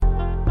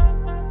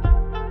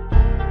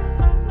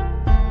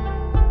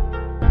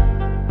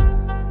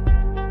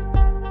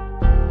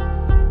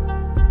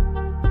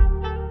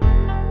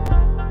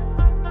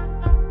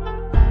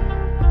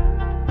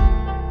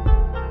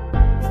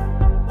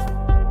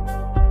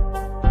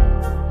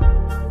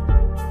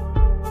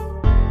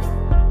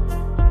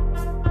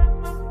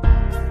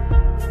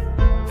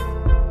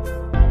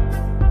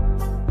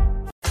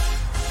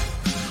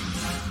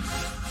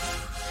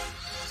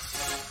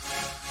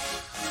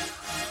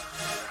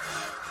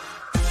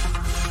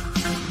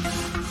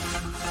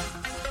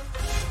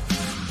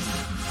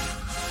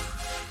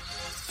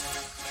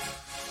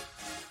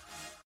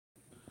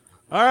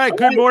All right,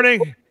 good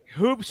morning,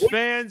 Hoops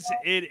fans.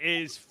 It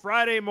is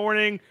Friday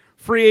morning.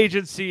 Free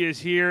agency is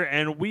here,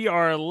 and we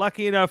are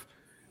lucky enough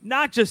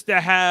not just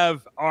to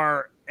have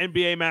our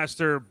NBA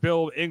master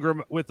Bill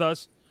Ingram with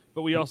us,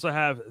 but we also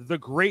have the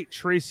great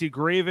Tracy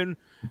Graven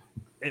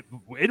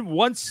in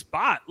one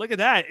spot. Look at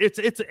that!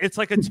 It's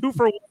like a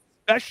 2-for-1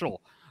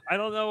 special. I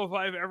don't know if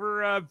I've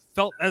ever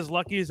felt as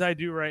lucky as I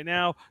do right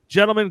now,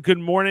 gentlemen. Good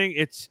morning.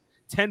 It's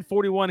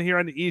 10:41 here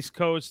on the East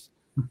Coast.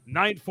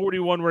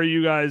 9:41 where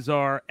you guys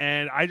are,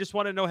 and I just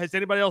want to know: has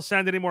anybody else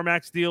signed any more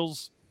max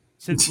deals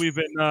since we've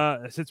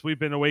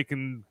been awake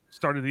and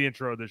started the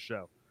intro of this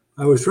show?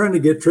 I was trying to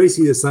get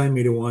Tracy to sign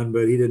me to one,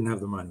 but he didn't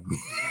have the money.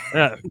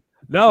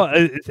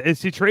 No,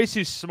 see,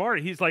 Tracy's smart.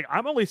 He's like,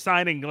 I'm only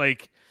signing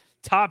like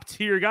top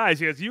tier guys.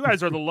 He goes, you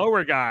guys are the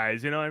lower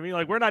guys. You know what I mean?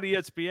 Like, we're not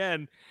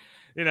ESPN.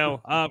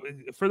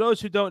 For those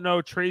who don't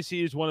know,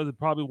 Tracy is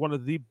probably one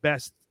of the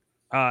best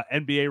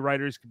NBA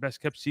writers,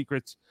 best kept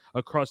secrets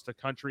across the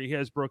country. He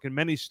has broken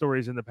many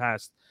stories in the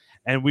past,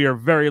 and we are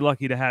very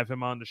lucky to have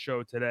him on the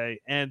show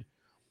today. And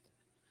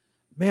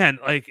man,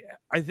 like,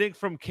 I think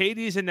from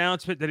KD's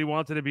announcement that he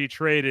wanted to be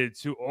traded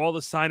to all the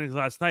signings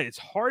last night, it's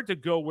hard to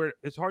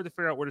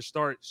figure out where to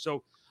start.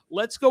 So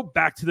let's go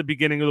back to the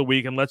beginning of the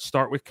week and let's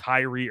start with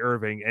Kyrie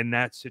Irving and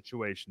that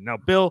situation. Now,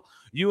 Bill,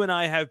 you and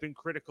I have been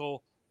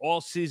critical all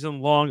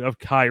season long of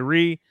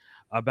Kyrie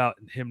about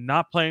him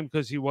not playing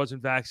because he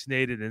wasn't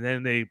vaccinated, and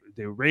then they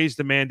raised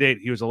the mandate.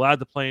 He was allowed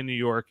to play in New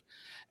York,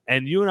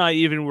 and you and I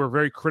even were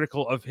very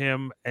critical of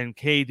him and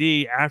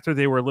KD after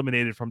they were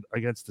eliminated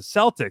against the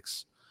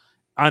Celtics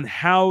on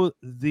how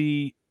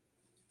they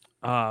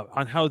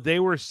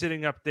were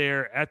sitting up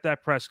there at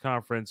that press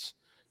conference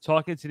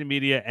talking to the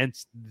media, and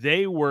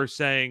they were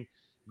saying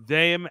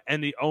them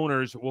and the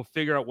owners will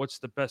figure out what's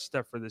the best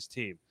step for this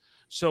team.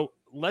 So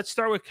let's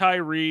start with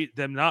Kyrie,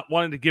 them not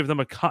wanting to give him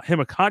a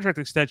contract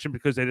extension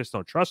because they just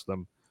don't trust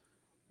them.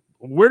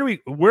 What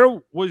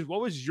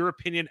was your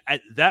opinion at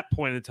that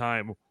point in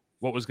time?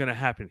 What was going to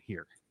happen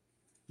here?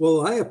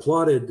 Well, I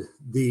applauded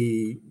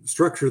the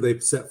structure they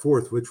set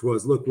forth, which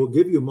was, look, we'll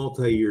give you a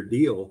multi-year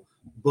deal,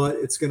 but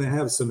it's going to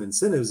have some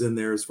incentives in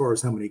there as far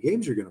as how many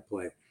games you're going to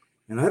play.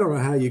 And I don't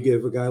know how you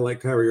give a guy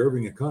like Kyrie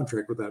Irving a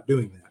contract without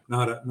doing that.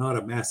 Not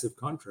a massive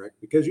contract,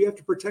 because you have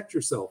to protect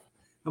yourself.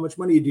 How much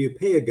money do you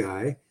pay a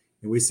guy?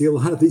 And we see a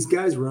lot of these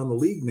guys around the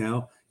league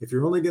now. If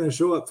you're only going to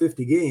show up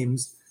 50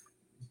 games,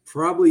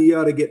 probably you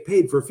ought to get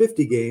paid for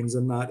 50 games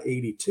and not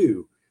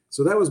 82.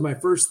 So that was my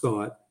first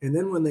thought. And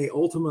then when they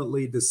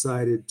ultimately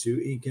decided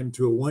to ink him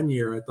to a 1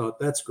 year, I thought,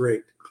 that's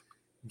great.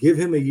 Give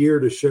him a year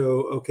to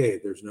show, okay,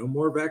 there's no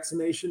more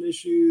vaccination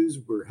issues.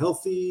 We're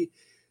healthy.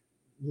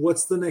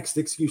 What's the next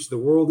excuse?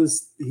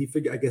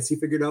 I guess he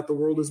figured out the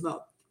world is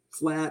not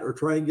flat or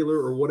triangular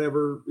or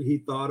whatever he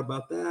thought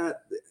about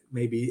that.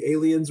 Maybe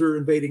aliens are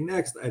invading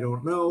next. I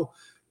don't know.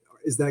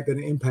 Is that going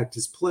to impact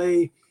his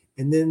play?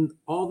 And then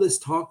all this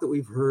talk that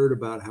we've heard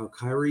about how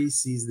Kyrie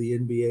sees the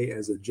NBA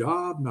as a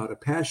job, not a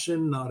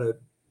passion,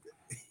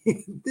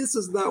 this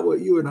is not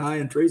what you and I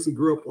and Tracy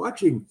grew up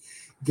watching.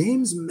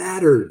 Games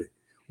mattered.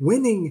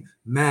 Winning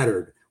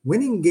mattered.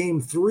 Winning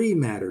game 3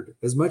 mattered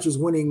as much as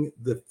winning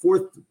the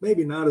fourth,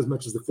 maybe not as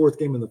much as the fourth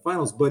game in the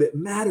finals, but it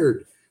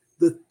mattered.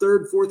 The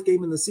third, fourth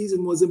game in the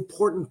season was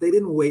important. They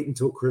didn't wait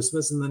until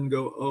Christmas and then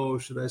go, oh,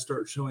 should I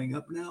start showing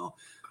up now?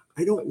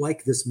 I don't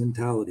like this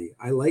mentality.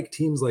 I like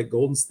teams like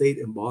Golden State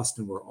and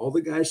Boston where all the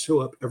guys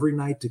show up every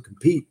night to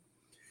compete.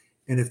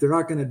 And if they're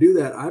not going to do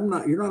that,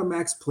 you're not a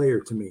max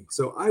player to me.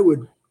 So I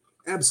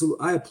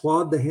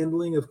applaud the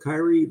handling of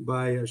Kyrie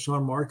by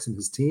Sean Marks and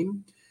his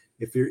team.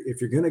 If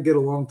you're going to get a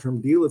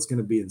long-term deal, it's going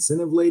to be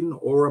incentive laden,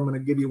 or I'm going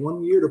to give you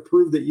 1 year to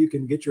prove that you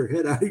can get your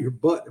head out of your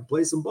butt and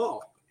play some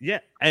ball. Yeah,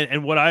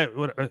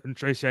 and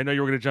Tracy, I know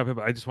you were going to jump in,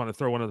 but I just want to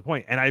throw one other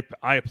point. And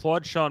I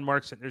applaud Sean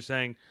Marks that they're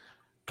saying,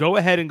 go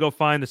ahead and go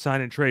find a sign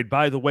and trade.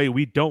 By the way,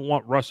 we don't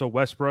want Russell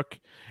Westbrook,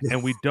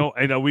 and we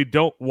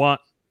don't want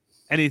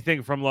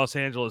anything from Los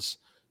Angeles.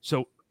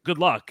 So good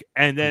luck.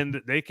 And then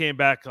they came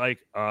back like,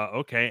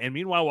 okay. And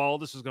meanwhile, while all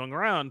this is going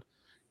around,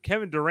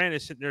 Kevin Durant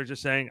is sitting there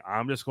just saying,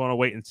 I'm just going to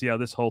wait and see how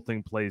this whole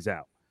thing plays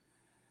out.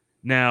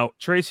 Now,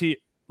 Tracy,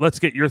 let's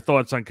get your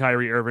thoughts on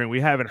Kyrie Irving. We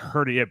haven't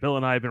heard it yet. Bill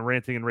and I have been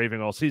ranting and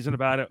raving all season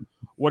about it.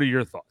 What are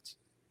your thoughts?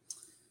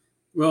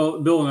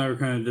 Well, Bill and I were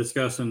kind of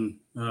discussing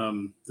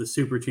the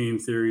super team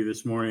theory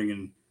this morning,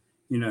 and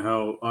you know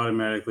how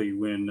automatically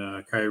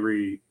when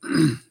Kyrie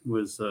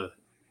was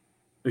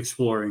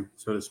exploring,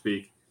 so to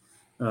speak,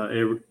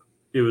 it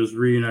was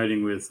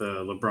reuniting with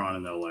LeBron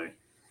in LA.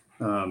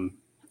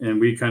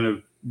 And we kind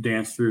of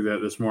danced through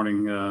that this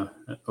morning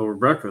over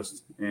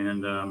breakfast,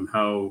 and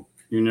how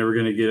you're never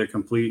going to get a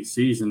complete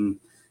season,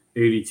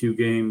 82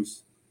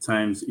 games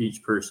times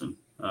each person.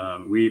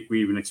 We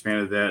even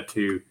expanded that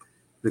to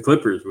the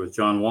Clippers with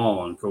John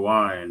Wall and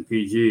Kawhi and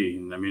PG.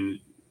 And I mean,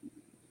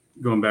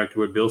 going back to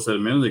what Bill said a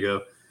minute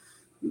ago,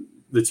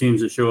 the teams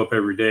that show up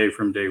every day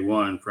from day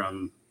one,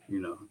 from,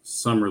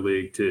 summer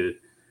league to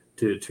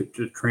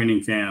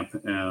training camp,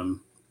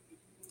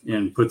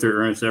 and put their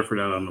earnest effort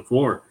out on the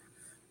floor.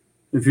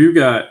 If you've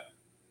got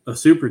a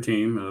super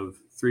team of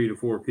 3 to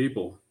 4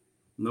 people.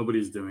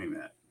 Nobody's doing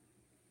that.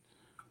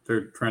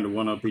 They're trying to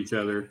one-up each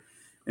other.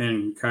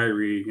 And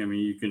Kyrie, I mean,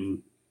 you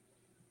can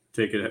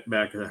take it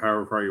back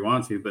however far you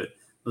want to, but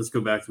let's go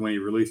back to when he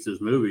released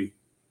his movie.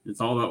 It's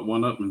all about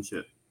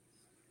one-upmanship.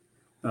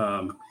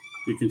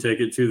 You can take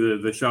it to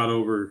the shot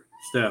over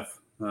Steph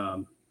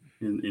in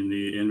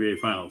the NBA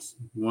Finals.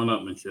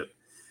 One-upmanship.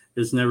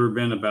 It's never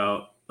been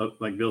about,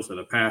 like Bill said,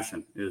 a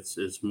passion.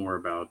 It's more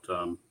about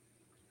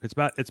it's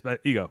about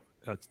ego.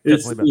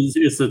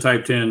 It's the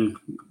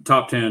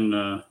top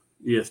 10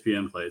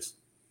 ESPN plays.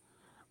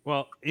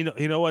 Well,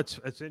 you know what's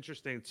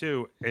interesting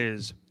too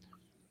is,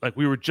 like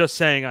we were just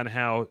saying, on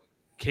how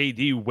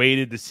KD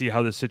waited to see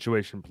how the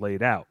situation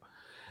played out.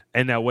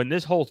 And now when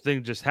this whole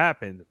thing just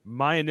happened,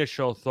 my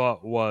initial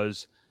thought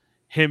was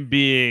him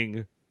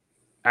being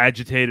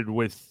agitated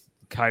with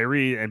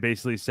Kyrie and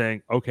basically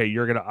saying, okay,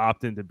 you're going to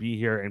opt in to be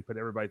here and put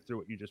everybody through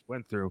what you just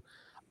went through.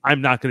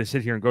 I'm not going to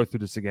sit here and go through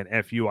this again.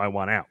 F you, I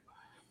want out.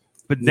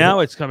 But now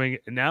it's coming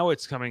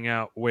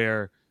out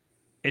where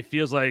it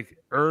feels like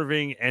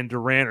Irving and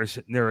Durant are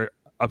sitting there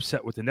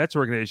upset with the Nets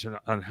organization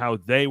on how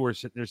they were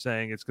sitting there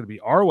saying it's going to be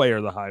our way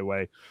or the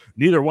highway.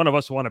 Neither one of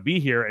us want to be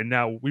here, and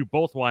now we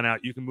both want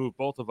out. You can move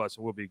both of us,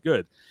 and we'll be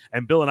good.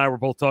 And Bill and I were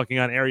both talking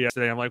on air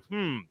yesterday. I'm like,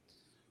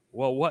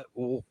 well,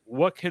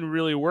 what can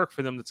really work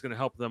for them that's going to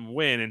help them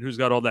win, and who's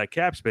got all that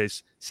cap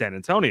space? San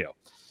Antonio.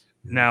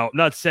 Mm-hmm. Now,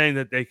 not saying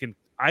that they can.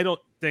 I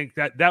don't think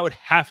that would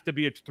have to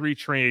be a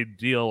 3-trade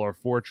deal or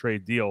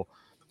 4-trade deal,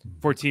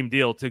 4-team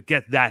deal to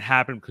get that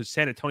happen, because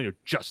San Antonio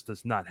just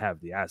does not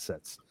have the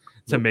assets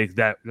to make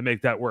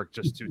that work.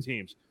 Just 2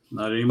 teams.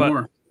 Not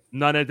anymore.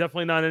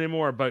 Definitely not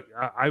anymore. But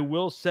I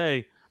will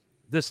say,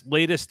 this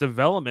latest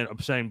development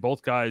of saying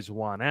both guys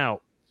want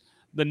out,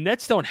 the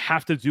Nets don't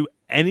have to do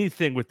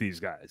anything with these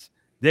guys.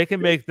 They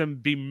can make them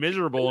be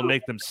miserable and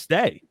make them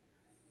stay.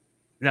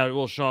 Now,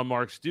 will Sean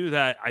Marks do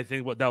that? I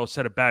think that will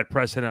set a bad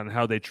precedent on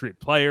how they treat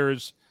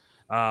players.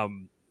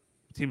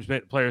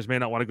 Players may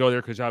not want to go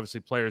there because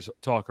obviously players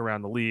talk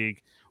around the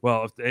league.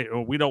 Well,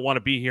 if we don't want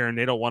to be here and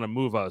they don't want to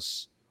move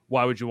us,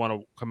 why would you want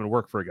to come and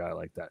work for a guy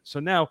like that? So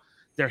now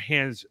their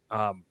hands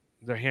are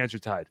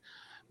tied.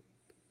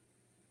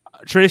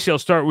 Tracy, I'll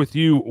start with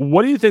you.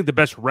 What do you think the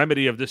best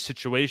remedy of this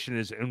situation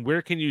is, and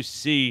where can you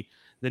see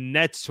the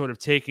Nets sort of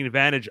taking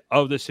advantage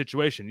of this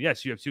situation?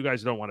 Yes, you have 2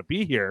 guys who don't want to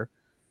be here,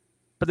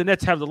 but the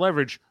Nets have the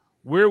leverage.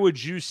 Where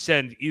would you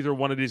send either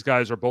one of these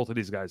guys or both of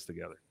these guys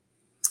together?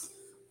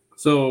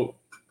 So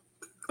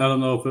I don't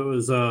know if it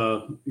was,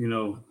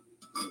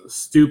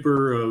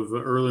 stupor of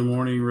early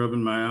morning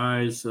rubbing my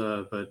eyes,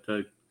 but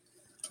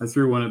I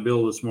threw one at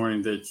Bill this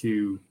morning that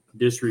you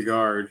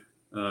disregard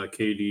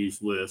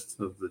KD's list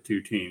of the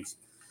 2 teams.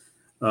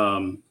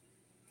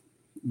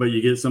 But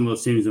you get some of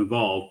those teams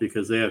involved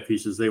because they have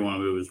pieces they want to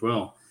move as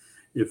well.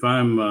 If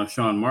I'm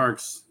Sean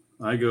Marks,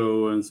 I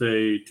go and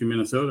say to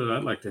Minnesota,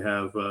 I'd like to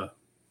have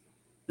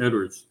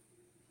Edwards.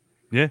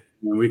 Yeah.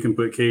 And we can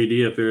put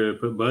KD up there to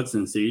put butts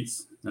in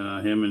seats,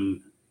 him and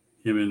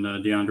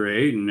DeAndre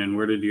Ayton. And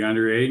where did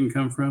DeAndre Ayton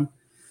come from?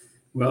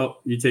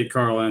 Well, you take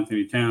Karl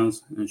Anthony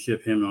Towns and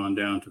ship him on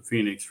down to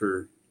Phoenix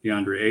for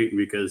DeAndre Ayton,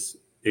 because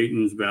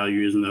Ayton's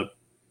value isn't up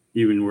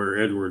even where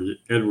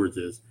Edwards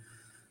is.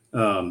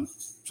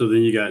 So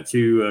then you got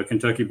 2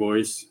 Kentucky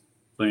boys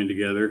playing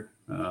together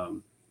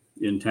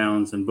in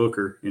Towns and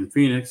Booker in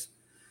Phoenix.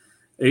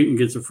 Ayton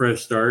gets a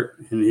fresh start,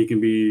 and he can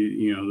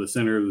be, the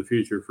center of the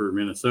future for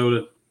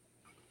Minnesota.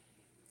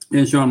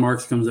 And Sean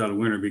Marks comes out a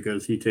winner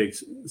because he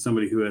takes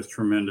somebody who has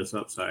tremendous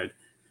upside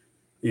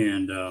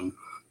and,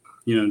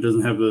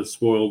 doesn't have the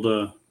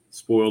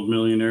spoiled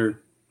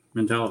millionaire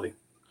mentality.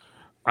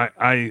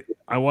 I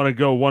want to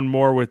go one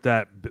more with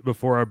that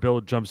before our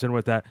Bill jumps in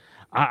with that.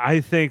 I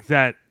think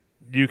that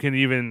you can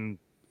even,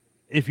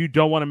 if you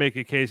don't want to make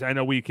a case, I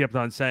know we kept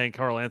on saying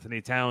Karl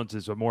Anthony Towns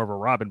is more of a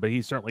Robin, but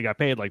he certainly got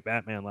paid like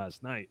Batman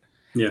last night.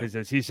 Yeah,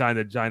 because he signed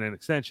a giant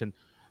extension.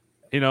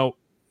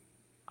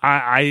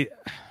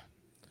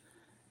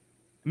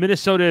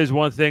 Minnesota is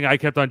one thing. I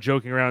kept on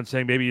joking around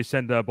saying maybe you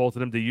send both of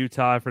them to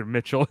Utah for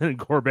Mitchell and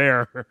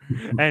Gobert,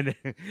 and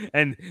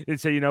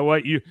say, you know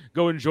what, you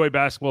go enjoy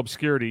basketball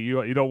obscurity.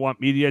 You don't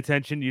want media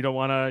attention. You don't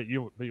want to.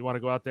 You want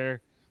to go out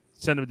there,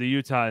 send them to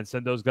Utah and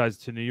send those guys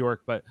to New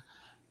York. But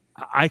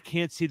I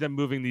can't see them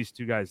moving these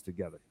 2 guys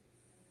together.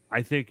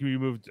 I think you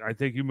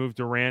moved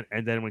Durant,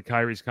 and then when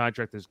Kyrie's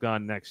contract is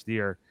gone next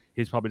year,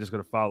 he's probably just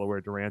going to follow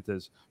where Durant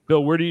is.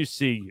 Bill, where do you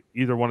see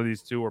either one of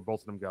these 2 or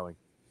both of them going?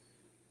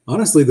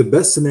 Honestly, the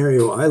best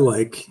scenario I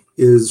like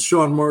is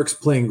Sean Marks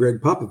playing Greg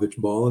Popovich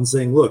ball and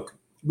saying, look,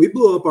 we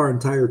blew up our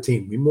entire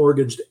team. We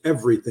mortgaged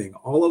everything.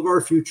 All of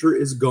our future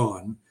is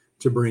gone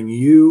to bring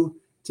you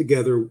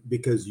together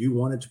because you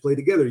wanted to play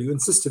together. You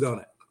insisted on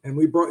it. And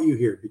we brought you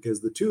here because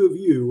the 2 of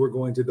you were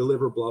going to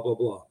deliver blah, blah,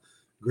 blah.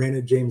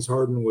 Granted, James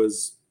Harden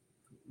was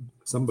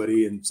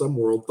somebody in some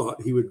world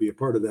thought he would be a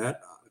part of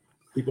that.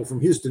 People from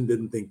Houston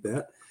didn't think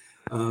that.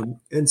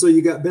 And so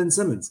you got Ben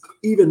Simmons.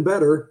 Even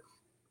better,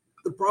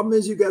 the problem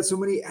is you got so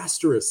many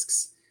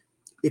asterisks.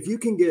 If you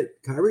can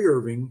get Kyrie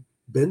Irving,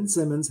 Ben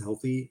Simmons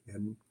healthy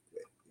and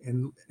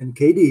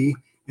KD,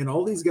 and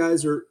all these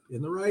guys are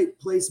in the right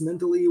place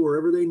mentally,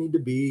 wherever they need to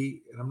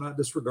be. And I'm not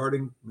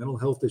disregarding mental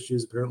health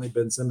issues. Apparently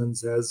Ben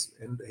Simmons has,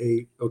 and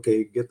hey,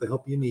 okay, get the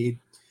help you need.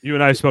 You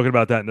and I have spoken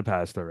about that in the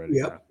past already.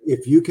 Yep. Yeah.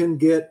 If you can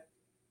get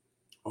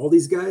all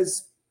these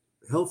guys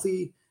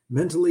healthy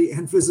mentally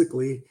and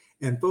physically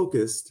and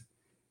focused,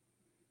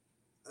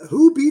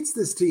 who beats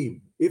this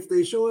team? If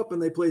they show up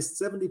and they play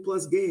 70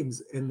 plus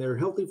games and they're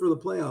healthy for the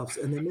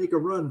playoffs and they make a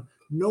run,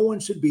 no one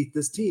should beat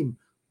this team.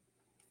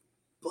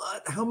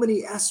 But how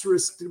many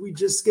asterisks did we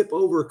just skip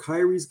over?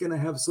 Kyrie's going to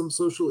have some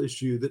social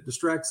issue that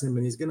distracts him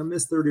and he's going to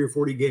miss 30 or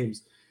 40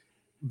 games.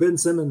 Ben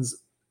Simmons,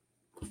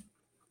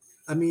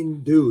 I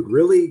mean, dude,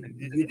 really?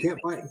 You can't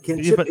find,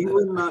 can Chip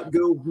Ingram not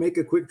go make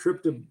a quick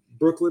trip to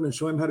Brooklyn and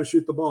show him how to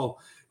shoot the ball?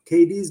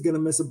 KD's going to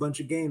miss a bunch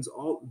of games.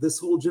 This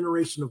whole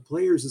generation of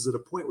players is at a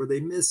point where they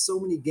miss so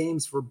many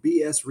games for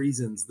BS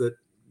reasons that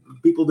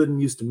people didn't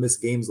used to miss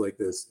games like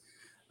this.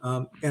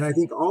 And I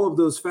think all of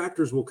those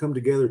factors will come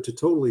together to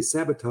totally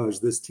sabotage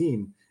this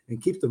team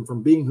and keep them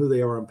from being who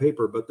they are on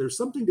paper. But there's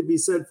something to be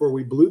said for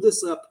we blew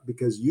this up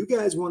because you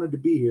guys wanted to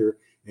be here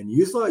and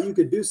you thought you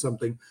could do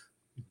something.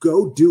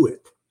 Go do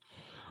it.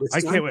 It's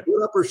I can't wait.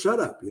 Put up or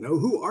shut up. You know,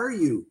 who are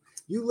you?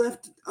 You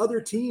left other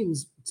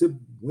teams to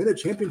win a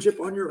championship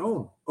on your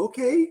own.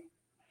 Okay,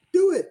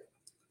 do it.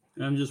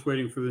 I'm just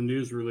waiting for the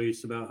news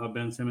release about how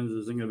Ben Simmons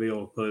isn't going to be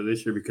able to play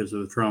this year because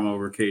of the trauma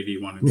over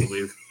KD wanting to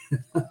leave.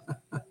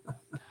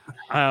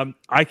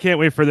 I can't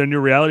wait for their new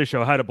reality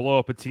show, how to blow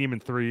up a team in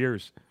 3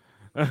 years.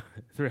 How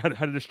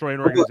to destroy an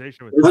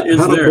organization. How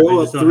to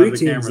blow up 3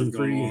 teams in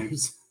 3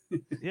 years.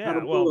 Yeah, how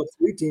to blow up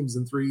 3 teams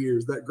in 3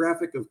 years. That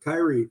graphic of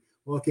Kyrie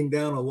walking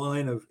down a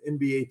line of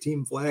NBA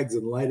team flags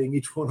and lighting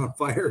each one on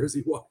fire as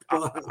he walked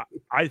by.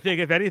 I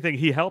think, if anything,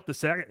 he helped the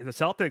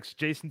Celtics,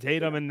 Jason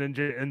Tatum and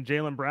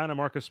Jaylen Brown and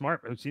Marcus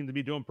Smart, who seem to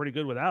be doing pretty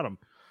good without him.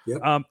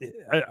 Yep.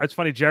 It's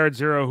funny, Jared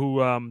Zero,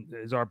 who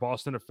is our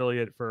Boston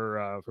affiliate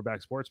for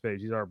Back Sports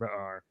Page, he's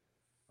our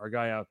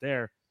guy out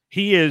there.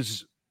 He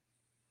is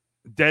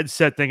dead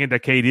set thinking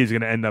that KD is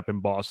going to end up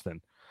in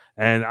Boston.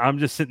 And I'm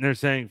just sitting there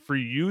saying, for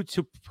you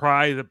to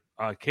pry the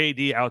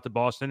KD out to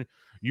Boston,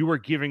 you were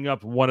giving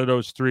up one of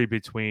those 3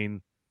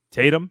 between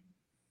Tatum,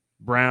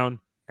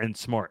 Brown, and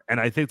Smart. And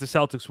I think the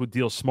Celtics would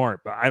deal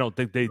Smart, but I don't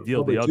think they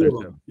deal the other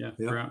 2. Yeah.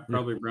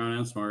 Probably Brown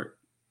and Smart,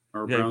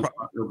 or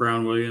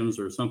Brown Williams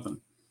or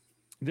something.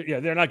 Yeah,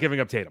 they're not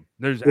giving up Tatum.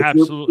 There's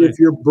if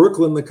you're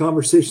Brooklyn, the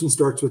conversation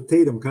starts with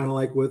Tatum, kind of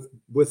like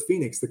with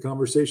Phoenix. The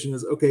conversation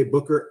is, okay,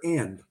 Booker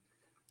and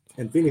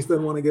Phoenix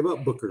doesn't want to give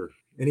up Booker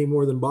any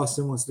more than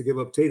Boston wants to give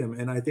up Tatum.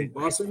 And I think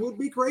Boston would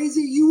be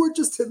crazy. You were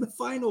just in the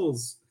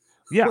finals.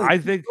 Yeah, like,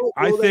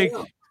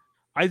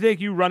 I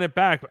think you run it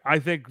back. I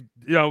think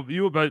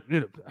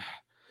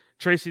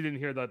Tracy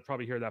didn't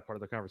probably hear that part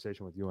of the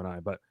conversation with you and I,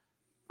 but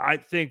I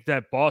think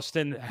that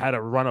Boston had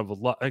a run of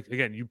luck.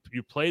 Again,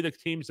 you play the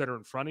teams that are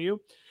in front of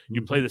you,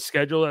 you play the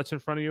schedule that's in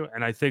front of you,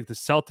 and I think the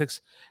Celtics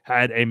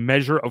had a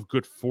measure of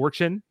good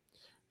fortune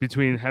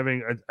between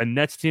having a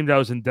Nets team that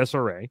was in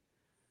disarray.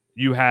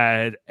 You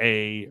had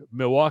a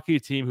Milwaukee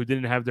team who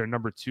didn't have their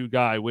number 2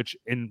 guy, which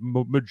in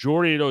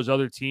majority of those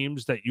other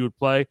teams that you would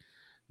play,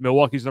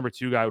 Milwaukee's number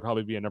 2 guy would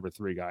probably be a number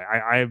 3 guy.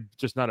 I'm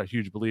just not a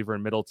huge believer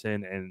in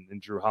Middleton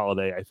and Drew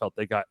Holiday. I felt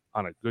they got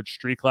on a good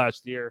streak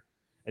last year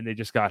and they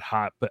just got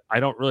hot. But I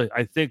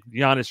think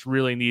Giannis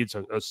really needs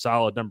a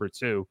solid number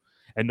 2.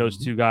 And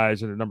those 2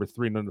 guys are the number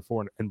 3 and number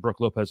 4, and Brook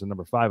Lopez the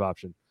number 5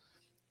 option.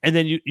 And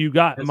then you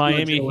got That's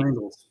Miami.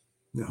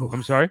 No,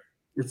 I'm sorry.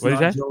 It's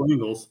what not Joe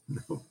Ingles.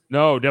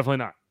 No, definitely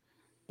not.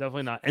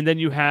 Definitely not. And then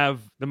you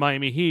have the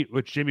Miami Heat,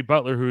 which Jimmy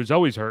Butler, who's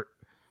always hurt.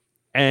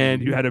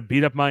 And you had a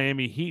beat up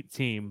Miami Heat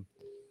team,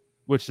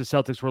 which the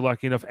Celtics were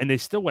lucky enough, and they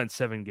still went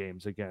 7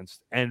 games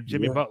against. And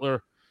Jimmy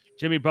Butler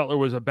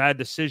was a bad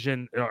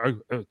decision.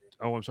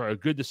 A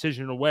good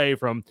decision away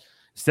from,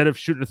 instead of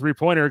shooting a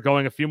 3-pointer,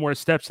 going a few more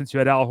steps since you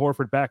had Al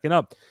Horford backing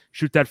up,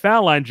 shoot that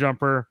foul line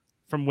jumper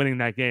from winning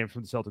that game,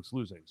 from the Celtics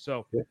losing.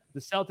 So the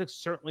Celtics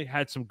certainly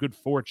had some good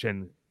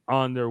fortune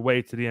on their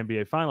way to the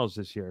NBA Finals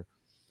this year.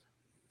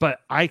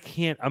 But I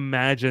can't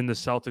imagine the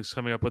Celtics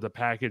coming up with a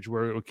package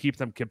where it would keep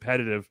them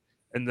competitive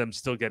and them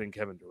still getting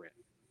Kevin Durant.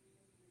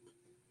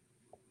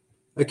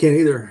 I can't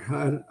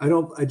either.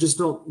 I just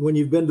don't. When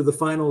you've been to the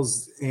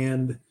finals,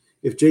 and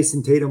if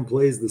Jason Tatum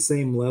plays the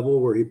same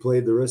level where he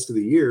played the rest of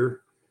the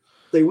year,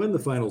 they win the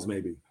finals.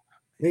 Maybe.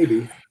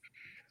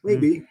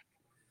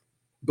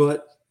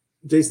 But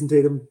Jason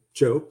Tatum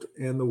choked,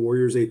 and the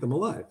Warriors ate them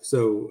alive.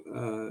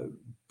 So,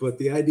 but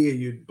the idea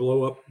you'd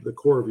blow up the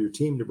core of your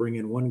team to bring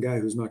in one guy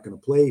who's not going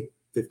to play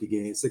 50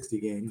 games, 60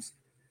 games.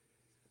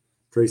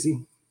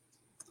 Tracy?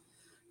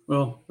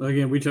 Well,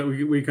 again, we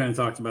kind of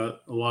talked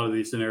about a lot of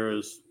these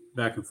scenarios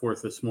back and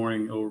forth this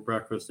morning over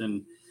breakfast,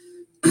 and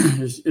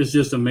it's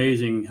just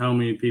amazing how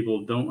many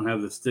people don't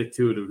have the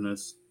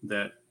stick-to-itiveness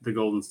that the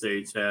Golden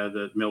States had,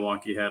 that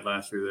Milwaukee had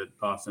last year, that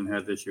Boston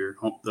had this year,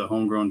 the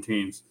homegrown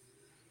teams,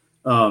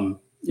 and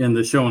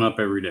the showing up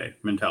every day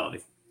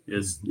mentality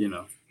is,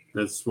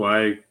 that's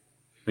why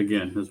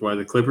again. That's why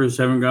the Clippers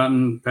haven't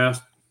gotten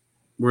past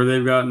where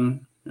they've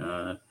gotten.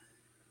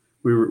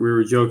 We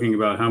were joking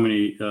about how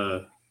many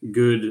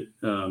good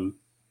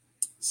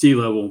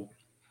C-level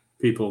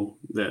people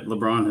that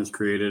LeBron has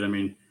created. I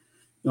mean,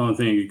 the only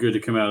thing good to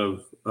come out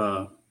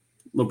of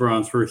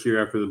LeBron's first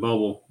year after the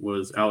bubble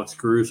was Alex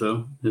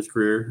Caruso, his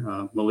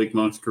career, Malik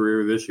Monk's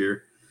career this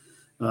year.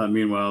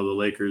 Meanwhile, the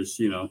Lakers,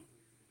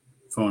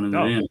 phoning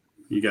it in.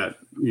 You got,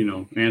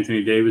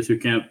 Anthony Davis, who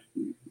can't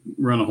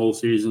run a whole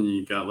season.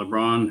 You got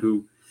LeBron,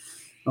 who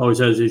always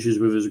has issues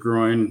with his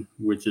groin,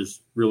 which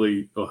is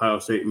really Ohio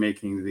State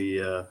making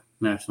the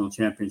national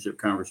championship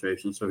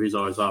conversation. So he's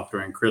always off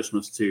during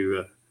Christmas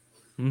to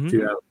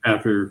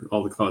after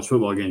all the college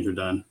football games are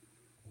done.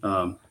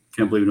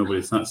 Can't believe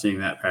nobody's not seeing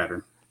that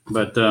pattern.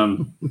 But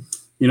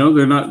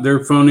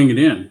they're phoning it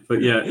in.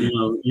 But yeah,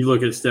 you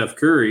look at Steph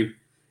Curry,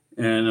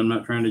 and I'm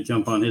not trying to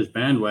jump on his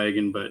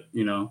bandwagon, but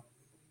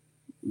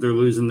they're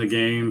losing the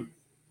game.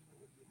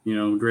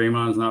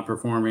 Draymond's not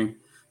performing.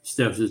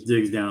 Steph just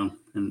digs down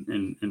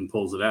and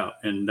pulls it out.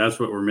 And that's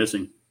what we're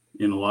missing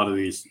in a lot of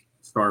these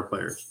star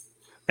players.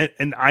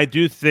 And I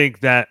do think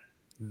that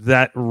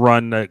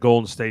run that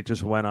Golden State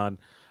just went on,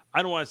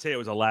 I don't want to say it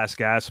was a last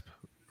gasp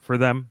for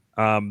them.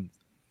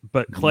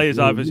 But Clay is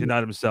obviously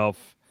not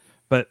himself.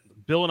 But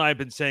Bill and I have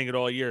been saying it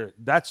all year.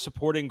 That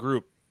supporting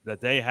group that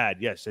they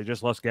had, yes, they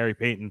just lost Gary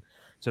Payton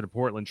to the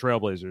Portland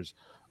Trailblazers.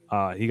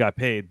 He got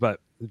paid. But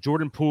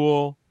Jordan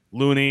Poole,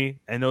 Looney,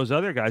 and those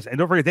other guys, and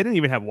don't forget, they didn't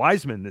even have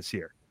Wiseman this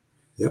year.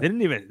 Yep. They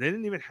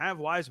didn't even have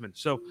Wiseman.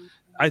 So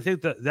I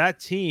think that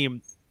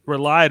team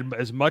relied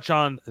as much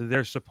on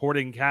their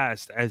supporting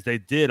cast as they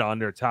did on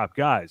their top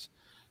guys.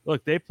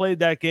 Look, they played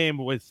that game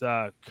with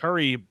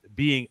Curry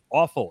being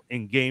awful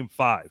in Game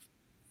 5.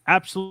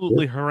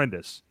 Absolutely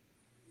horrendous.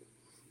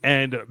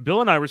 And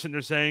Bill and I were sitting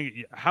there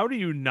saying, how do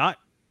you not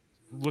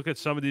look at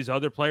some of these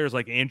other players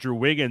like Andrew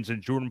Wiggins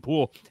and Jordan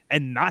Poole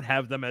and not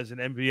have them as an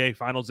NBA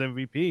Finals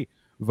MVP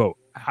vote?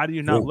 How do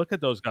you not look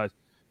at those guys?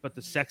 But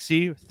the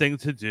sexy thing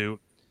to do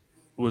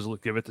was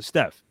give it to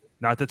Steph.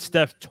 Not that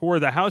Steph tore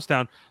the house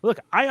down. Look,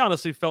 I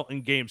honestly felt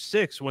in Game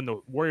 6 when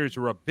the Warriors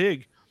were up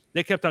big,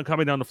 they kept on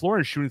coming down the floor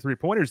and shooting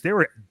three-pointers. They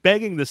were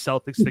begging the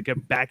Celtics to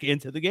get back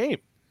into the game.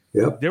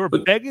 Yep. They were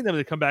begging them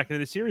to come back into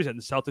the series, and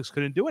the Celtics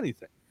couldn't do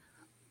anything.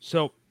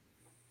 So,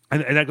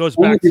 and that goes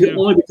back to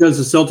only because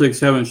the Celtics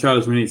haven't shot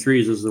as many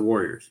threes as the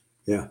Warriors.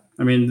 Yeah,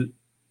 I mean,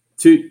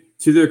 to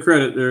their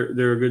credit,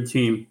 they're a good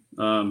team.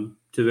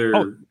 To their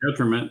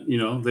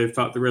detriment, they've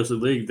taught the rest of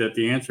the league that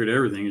the answer to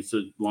everything is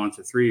to launch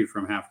a three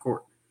from half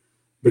court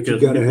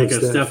because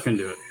Steph can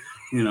do it.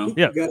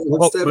 Yeah.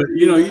 But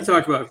you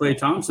talk about Klay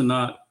Thompson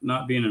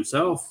not being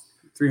himself.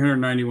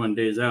 391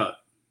 days out.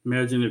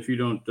 Imagine if you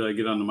don't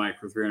get on the mic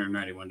for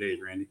 391 days,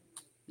 Randy.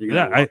 You're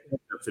gonna have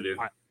stuff to do.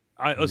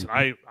 Listen,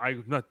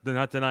 I'm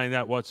not denying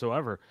that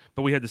whatsoever.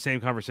 But we had the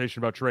same conversation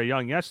about Trae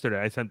Young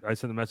yesterday. I sent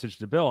a message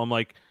to Bill. I'm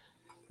like,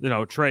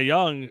 Trae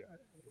Young,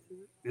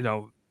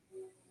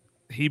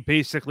 he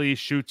basically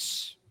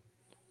shoots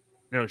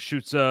a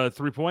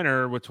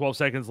 3-pointer with 12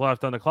 seconds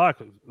left on the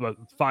clock,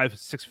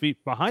 5-6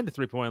 feet behind the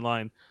 3-point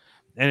line,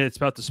 and it's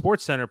about the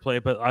Sports Center play.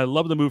 But I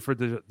love the move for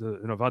the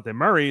Devontae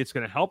Murray. It's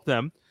going to help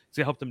them. It's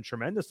going to help them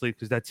tremendously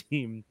because that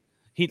team,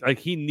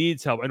 he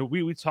needs help. And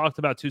we talked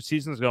about 2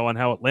 seasons ago on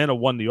how Atlanta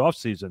won the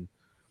offseason,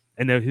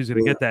 and he's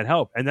going to get that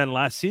help. And then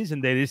last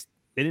season they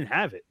didn't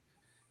have it.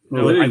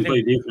 Well, they didn't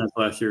play defense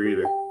last year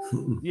either.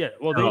 Yeah,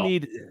 well,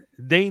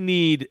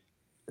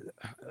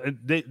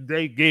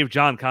 they gave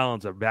John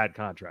Collins a bad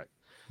contract.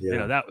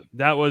 Yeah.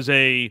 That was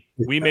we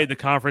made the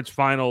conference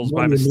finals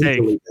by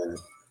mistake.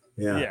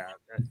 Yeah.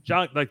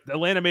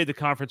 Atlanta made the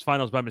conference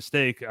finals by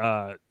mistake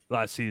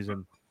last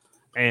season,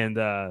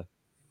 and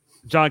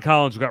John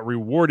Collins got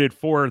rewarded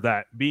for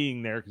that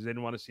being there because they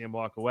didn't want to see him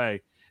walk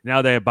away.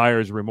 Now they have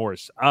buyer's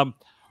remorse. Now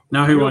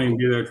he won't even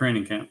do their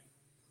training camp.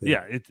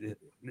 Yeah.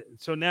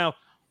 So now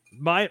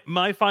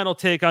my final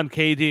take on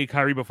KD,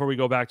 Kyrie, before we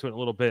go back to it in a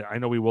little bit. I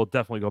know we will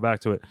definitely go back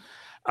to it.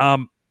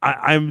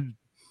 I'm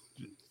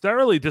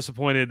thoroughly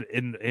disappointed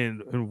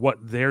in what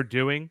they're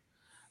doing.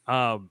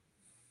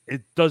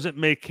 It doesn't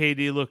make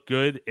KD look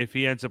good if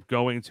he ends up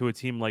going to a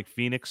team like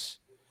Phoenix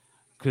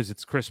because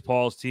it's Chris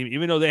Paul's team,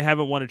 even though they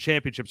haven't won a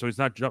championship, so he's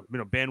not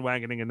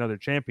bandwagoning another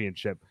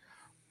championship.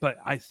 But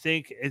I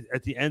think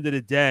at the end of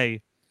the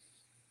day,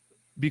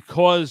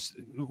 because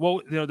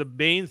the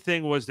main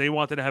thing was they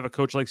wanted to have a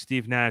coach like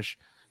Steve Nash,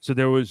 so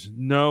there was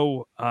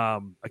no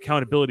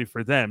accountability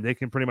for them. They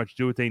can pretty much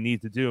do what they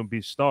need to do and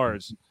be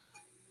stars.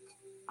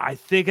 I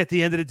think at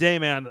the end of the day,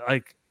 man,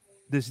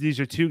 these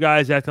are 2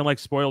 guys acting like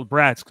spoiled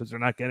brats because they're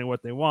not getting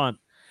what they want,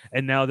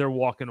 and now they're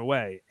walking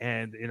away.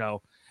 And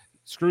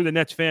screw the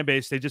Nets fan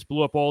base. They just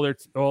blew up all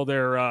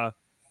their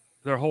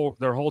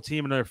whole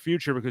team and their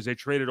future because they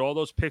traded all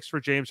those picks for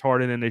James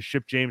Harden and they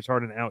shipped James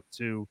Harden out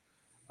to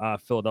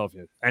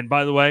Philadelphia. And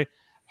by the way,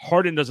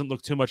 Harden doesn't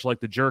look too much like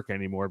the jerk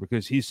anymore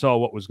because he saw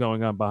what was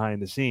going on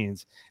behind the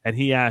scenes and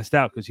he asked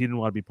out because he didn't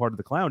want to be part of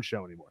the clown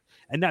show anymore.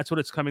 And that's what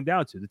it's coming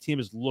down to. The team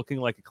is looking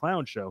like a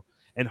clown show.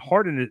 And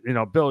Harden,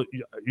 Bill,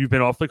 you've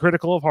been awfully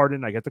critical of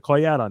Harden. I get to call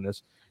you out on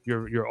this.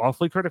 You're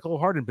awfully critical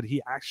of Harden, but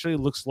he actually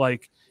looks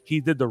like he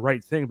did the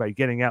right thing by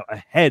getting out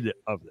ahead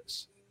of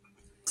this.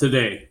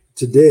 Today,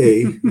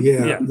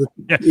 yeah.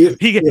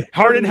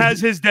 Harden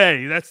has his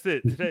day. That's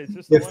it.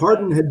 If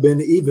Harden had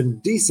been even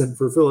decent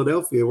for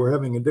Philadelphia, we're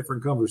having a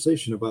different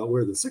conversation about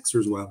where the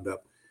Sixers wound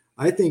up.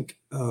 I think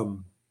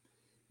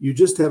you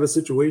just have a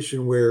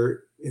situation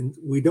where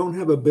we don't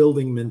have a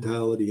building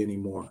mentality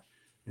anymore.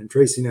 And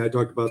Tracy and I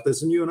talked about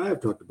this, and you and I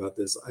have talked about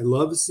this. I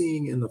love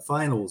seeing in the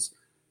finals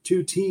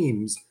 2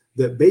 teams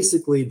that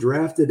basically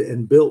drafted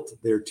and built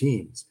their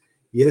teams.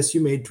 Yes,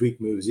 you made tweak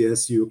moves.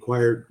 Yes, you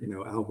acquired,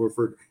 Al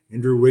Horford.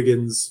 Andrew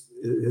Wiggins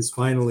has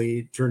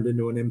finally turned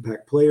into an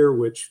impact player,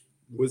 which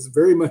was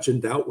very much in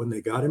doubt when they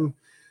got him.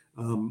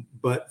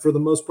 But for the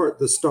most part,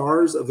 the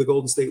stars of the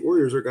Golden State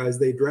Warriors are guys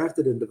they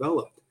drafted and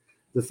developed.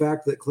 The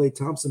fact that Klay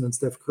Thompson and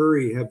Steph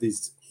Curry have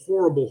these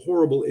horrible,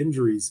 horrible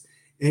injuries,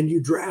 and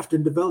you draft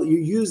and develop, you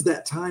use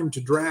that time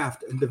to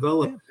draft and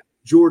develop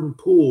Jordan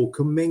Poole,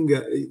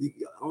 Kuminga,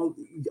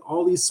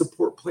 all these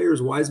support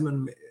players.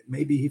 Wiseman,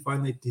 maybe he's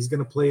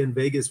going to play in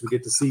Vegas. We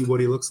get to see what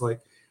he looks like.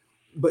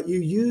 But you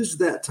used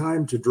that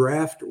time to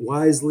draft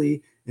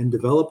wisely and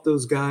develop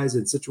those guys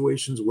in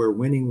situations where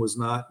winning was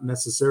not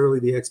necessarily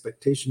the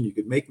expectation. You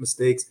could make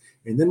mistakes.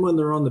 And then when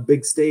they're on the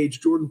big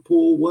stage, Jordan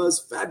Poole was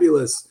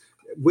fabulous.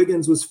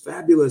 Wiggins was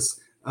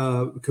fabulous.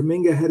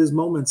 Kuminga had his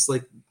moments.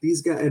 Like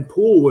these guys, and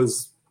Poole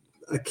was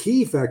a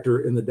key factor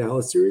in the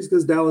Dallas series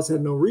because Dallas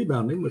had no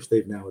rebounding, which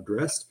they've now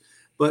addressed.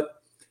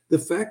 But the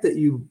fact that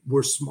you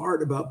were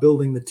smart about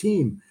building the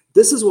team,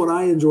 this is what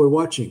I enjoy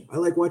watching. I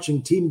like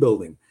watching team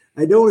building.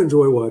 I don't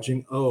enjoy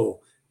watching,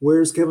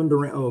 where's Kevin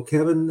Durant? Oh,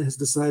 Kevin has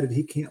decided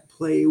he can't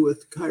play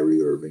with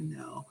Kyrie Irving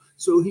now,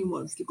 so he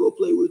wants to go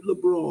play with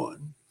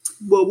LeBron.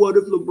 Well, what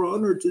if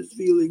LeBron hurts his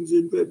feelings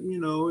in the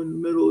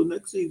middle of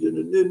next season,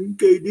 and then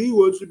KD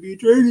wants to be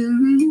traded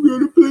and he's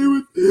going to play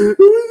with? Who is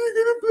he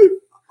going to play?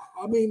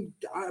 I mean,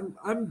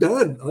 I'm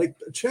done. Like,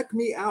 check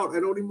me out.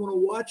 I don't even want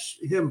to watch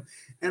him.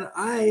 And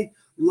I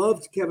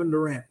loved Kevin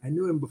Durant. I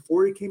knew him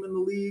before he came in the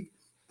league.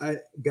 I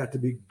got to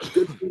be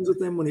good friends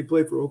with him when he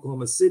played for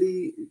Oklahoma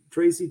City.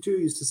 Tracy, too,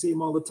 used to see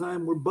him all the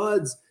time. We're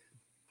buds.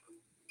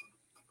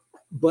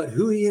 But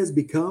who he has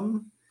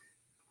become,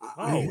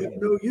 I have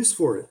no use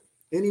for it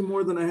any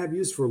more than I have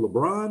use for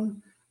LeBron.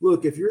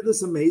 Look, if you're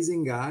this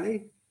amazing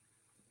guy,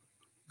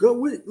 go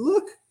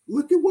look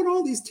at what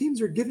all these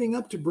teams are giving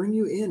up to bring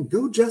you in.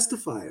 Go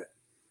justify it.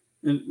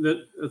 And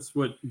that's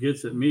what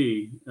gets at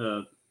me.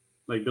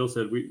 Like Bill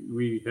said,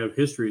 we have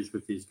histories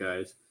with these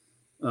guys.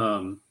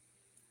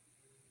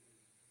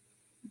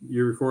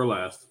 Year before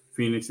last,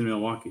 Phoenix and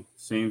Milwaukee,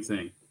 same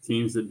thing.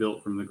 Teams that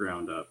built from the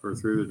ground up or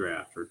through the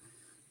draft or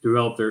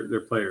developed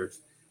their players.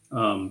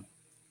 And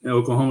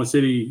Oklahoma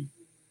City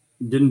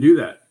didn't do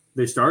that.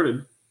 They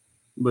started,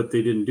 but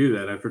they didn't do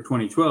that. After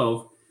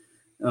 2012,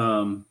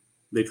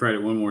 they tried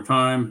it one more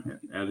time.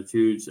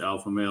 Attitudes,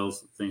 alpha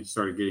males, things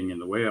started getting in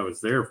the way. I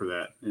was there for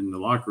that in the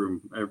locker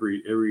room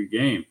every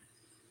game.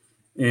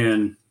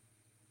 And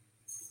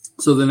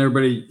so then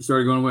everybody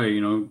started going away.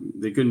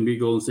 They couldn't beat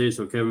Golden State,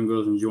 so Kevin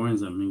goes and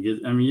joins them.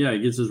 And he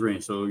gets his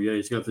ring. So,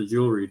 he's got the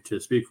jewelry to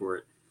speak for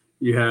it.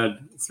 You had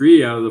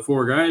 3 out of the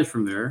 4 guys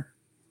from there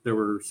that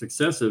were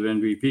successive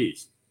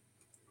MVPs.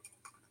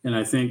 And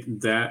I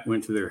think that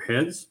went to their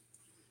heads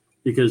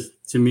because,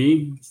 to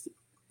me,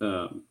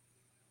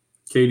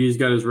 KD's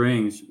got his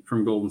rings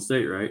from Golden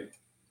State, right?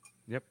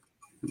 Yep.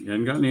 He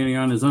hadn't gotten any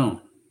on his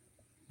own.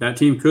 That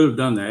team could have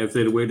done that if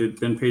they'd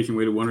been patient,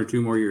 waited 1 or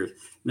 2 more years.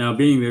 Now,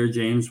 being there,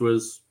 James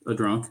was a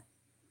drunk.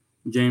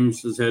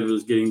 James's head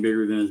was getting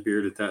bigger than his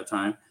beard at that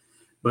time.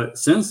 But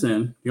since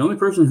then, the only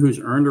person who's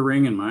earned a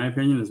ring, in my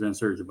opinion, has been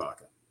Serge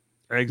Ibaka.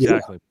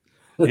 Exactly.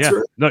 That's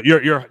right.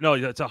 No,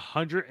 that's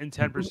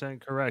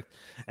 110% correct.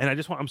 And I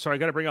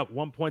got to bring up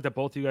one point that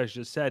both of you guys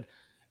just said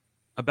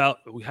about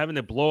having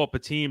to blow up a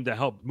team to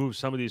help move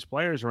some of these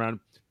players around.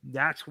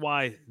 That's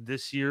why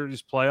this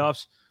year's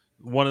playoffs,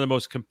 one of the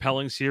most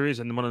compelling series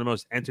and one of the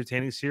most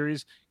entertaining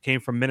series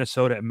came from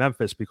Minnesota and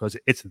Memphis because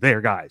it's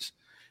their guys.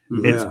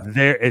 Yeah.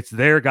 It's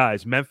their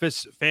guys.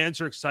 Memphis fans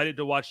are excited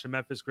to watch the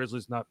Memphis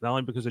Grizzlies, not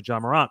only because of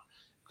Ja Morant,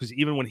 because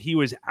even when he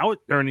was out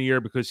during the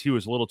year because he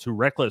was a little too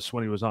reckless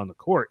when he was on the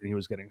court and he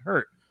was getting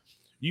hurt,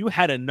 you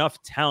had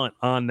enough talent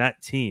on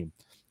that team.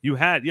 You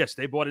had, yes,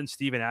 they brought in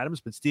Steven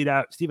Adams, but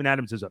Steven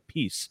Adams is a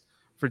piece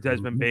for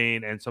Desmond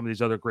Bain and some of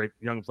these other great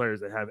young players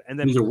that have. And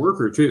then he's a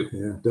worker too.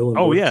 Yeah, Dylan.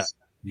 Oh, yeah.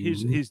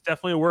 He's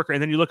definitely a worker.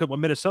 And then you look at what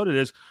Minnesota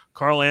is.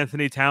 Karl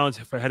Anthony Towns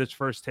had his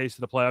first taste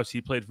of the playoffs. He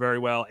played very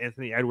well.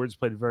 Anthony Edwards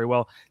played very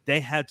well. They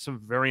had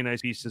some very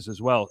nice pieces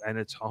as well. And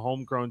it's a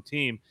homegrown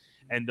team.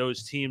 And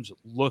those teams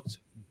looked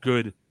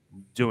good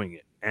doing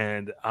it.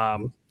 And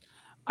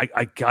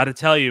I got to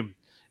tell you,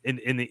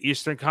 in the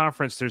Eastern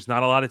Conference, there's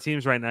not a lot of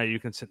teams right now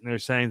you can sit there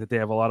saying that they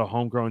have a lot of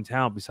homegrown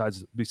talent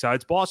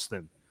besides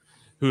Boston,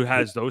 who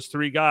has those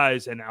 3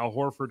 guys. And Al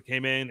Horford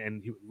came in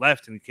and he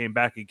left and he came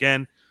back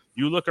again.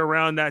 You look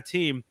around that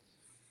team,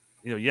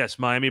 Yes,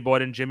 Miami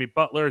bought in Jimmy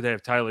Butler. They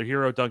have Tyler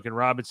Hero, Duncan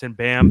Robinson,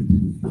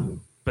 Bam.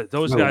 But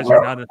those guys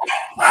are not.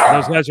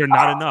 Those guys are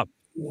not enough.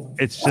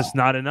 It's just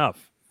not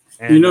enough.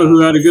 And, you know who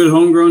had a good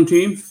homegrown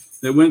team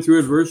that went through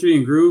adversity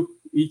and grew?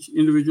 Each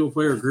individual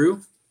player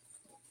grew.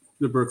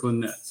 The Brooklyn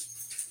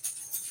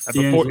Nets.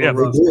 Before, they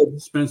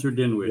did. Spencer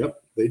Dinwiddie.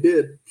 Yep, they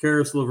did.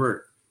 Karis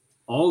LeVert.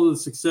 All of the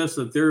success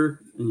that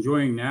they're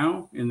enjoying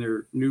now in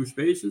their new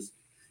spaces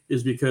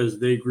is because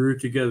they grew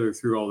together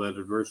through all that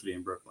adversity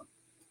in Brooklyn.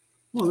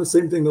 Well, the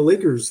same thing. The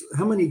Lakers.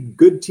 How many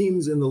good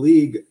teams in the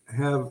league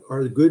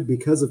are good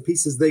because of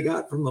pieces they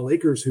got from the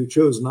Lakers who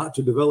chose not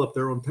to develop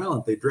their own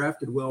talent? They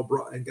drafted well,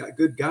 brought and got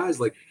good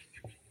guys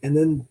and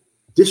then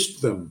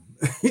dished them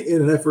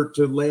in an effort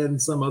to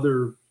land some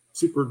other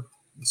super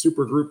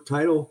group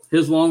title.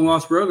 His long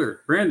lost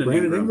brother, Brandon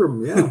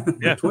Ingram.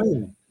 Yeah.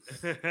 Twain.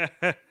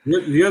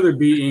 The other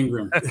B.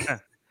 Ingram.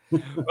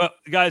 Well,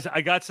 guys,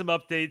 I got some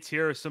updates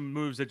here. Some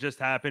moves that just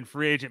happened.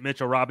 Free agent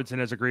Mitchell Robinson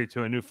has agreed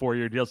to a new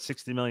 4-year deal,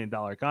 $60 million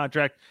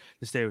contract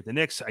to stay with the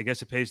Knicks. I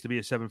guess it pays to be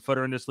a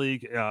 7-footer in this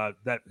league.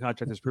 That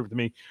contract has proven to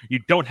me you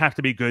don't have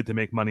to be good to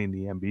make money in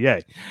the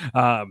NBA.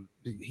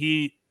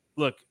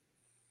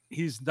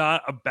 He's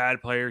not a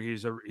bad player.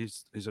 He's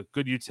a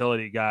good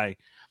utility guy.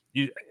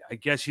 I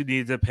guess you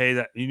need to pay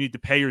that. You need to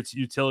pay your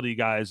utility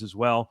guys as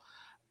well.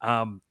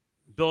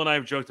 Bill and I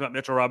have joked about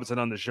Mitchell Robinson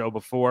on the show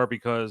before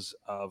because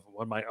of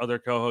when my other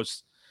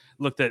co-hosts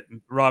looked at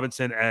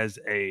Robinson as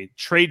a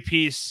trade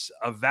piece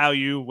of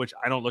value, which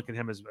I don't look at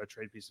him as a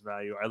trade piece of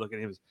value. I look at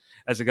him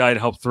as a guy to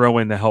help throw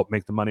in to help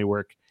make the money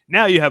work.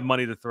 Now you have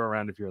money to throw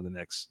around if you're the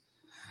Knicks.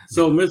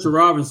 So Mitchell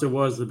Robinson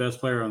was the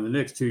best player on the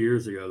Knicks 2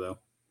 years ago, though.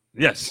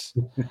 Yes,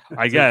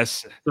 I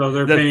guess. So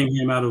they're paying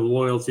him out of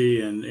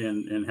loyalty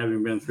and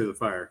having been through the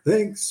fire.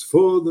 Thanks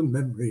for the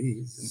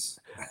memories.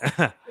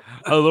 A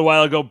little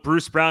while ago,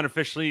 Bruce Brown,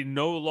 officially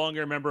no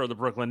longer a member of the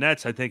Brooklyn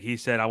Nets. I think he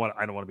said, I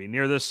don't want to be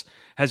near this.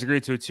 Has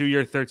agreed to a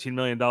 2-year, $13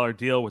 million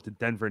deal with the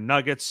Denver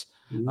Nuggets,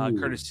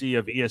 courtesy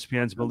of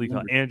ESPN's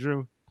Malika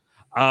Andrew.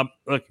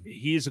 Look,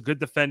 he's a good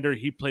defender.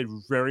 He played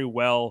very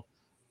well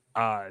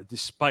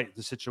despite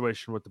the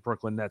situation with the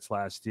Brooklyn Nets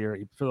last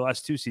year. For the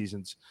last 2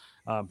 seasons,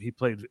 he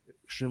played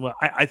well.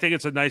 I think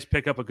it's a nice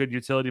pickup, a good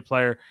utility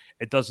player.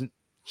 It doesn't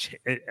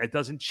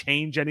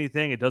change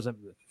anything. It doesn't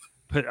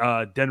put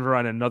Denver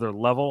on another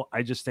level.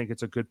 I just think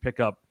it's a good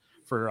pickup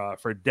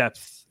for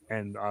depth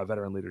and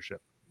veteran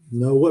leadership.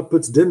 No, what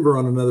puts Denver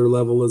on another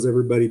level is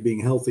everybody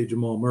being healthy,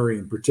 Jamal Murray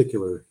in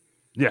particular.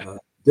 Yeah.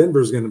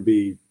 Denver's going to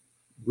be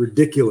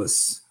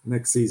ridiculous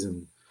next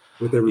season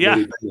with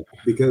everybody back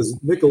because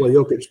Nikola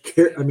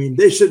Jokic,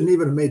 they shouldn't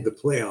even have made the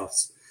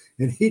playoffs.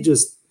 And he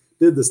just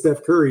did the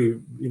Steph Curry,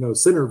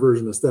 center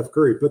version of Steph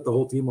Curry, put the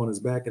whole team on his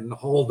back and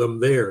hauled them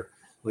there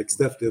like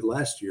Steph did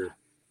last year.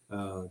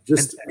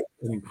 Just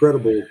an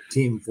incredible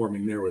team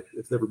forming there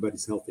if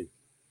everybody's healthy.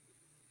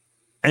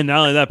 And not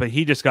only that, but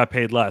he just got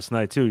paid last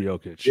night too,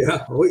 Jokic.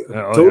 Yeah,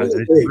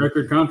 totally paid.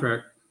 Record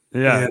contract.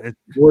 Yeah,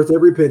 it's worth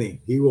every penny.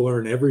 He will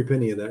earn every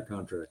penny of that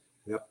contract.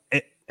 Yep.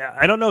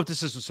 I don't know if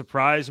this is a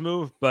surprise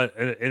move, but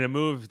in a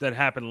move that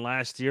happened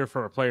last year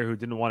for a player who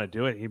didn't want to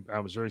do it, I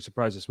was very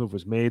surprised this move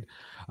was made.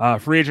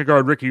 Free agent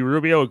guard Ricky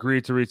Rubio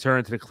agreed to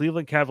return to the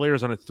Cleveland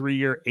Cavaliers on a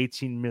 3-year,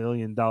 $18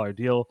 million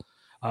deal.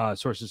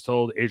 Sources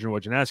told Adrian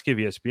Wojnarowski of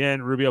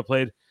ESPN. Rubio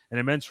played an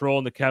immense role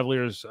in the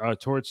Cavaliers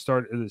towards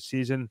start of the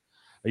season.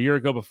 A year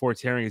ago, before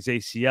tearing his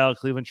ACL,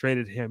 Cleveland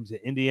traded him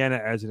to Indiana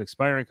as an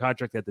expiring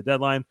contract at the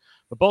deadline.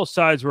 But both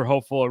sides were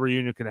hopeful a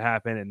reunion could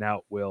happen, and now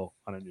it will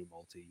on a new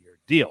multi-year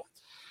deal.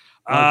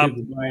 Buy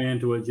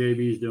into what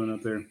JB's doing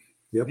up there.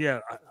 Yep. Yeah,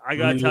 I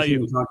got to tell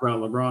you. Talk about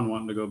LeBron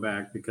wanting to go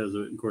back because,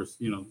 of course,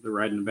 they're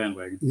riding the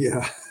bandwagon.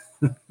 Yeah.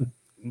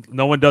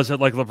 No one does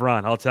it like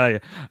LeBron, I'll tell you.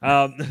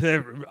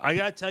 I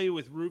got to tell you,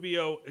 with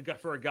Rubio,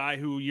 for a guy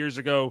who years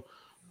ago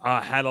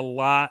had a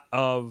lot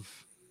of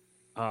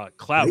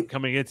clout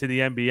coming into the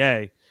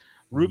NBA,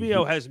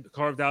 Rubio has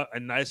carved out a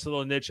nice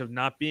little niche of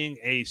not being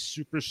a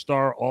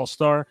superstar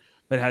all-star,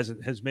 but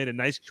has made a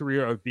nice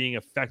career of being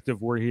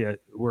effective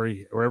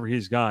wherever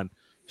he's gone.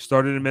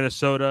 Started in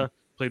Minnesota,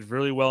 played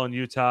really well in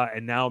Utah,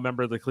 and now a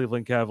member of the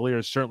Cleveland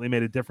Cavaliers. Certainly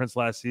made a difference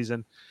last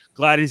season.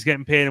 Glad he's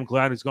getting paid. I'm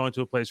glad he's going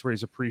to a place where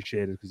he's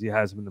appreciated because he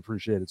hasn't been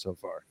appreciated so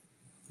far.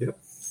 Yep.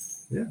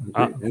 Yeah.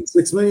 And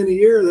 $6 million a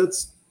year,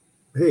 that's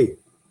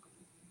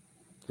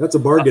a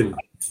bargain.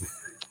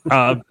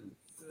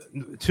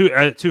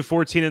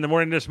 2:14 in the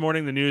morning this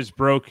morning, the news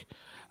broke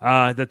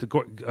that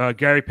the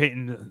Gary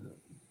Payton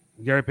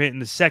II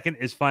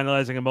is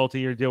finalizing a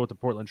multi-year deal with the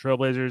Portland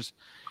Trailblazers.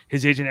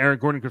 His agent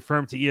Eric Gordon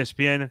confirmed to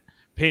ESPN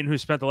Payton, who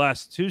spent the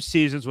last 2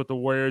 seasons with the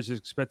Warriors, is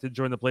expected to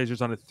join the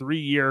Blazers on a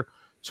 3-year,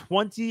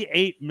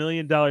 $28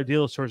 million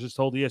deal. Sources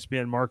told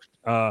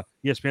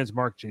ESPN's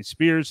Mark J.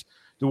 Spears.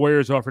 The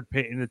Warriors offered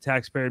Payton a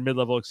taxpayer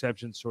mid-level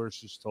exception.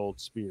 Sources told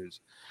Spears.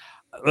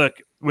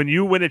 Look, when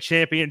you win a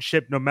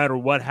championship, no matter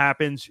what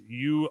happens,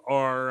 you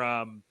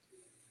are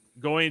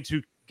going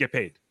to get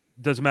paid.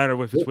 Doesn't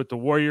matter if it's with the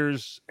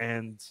Warriors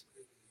and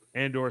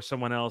or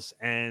someone else.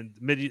 And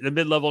the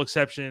mid-level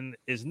exception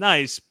is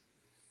nice,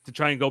 to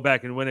try and go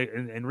back and win it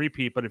and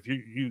repeat. But if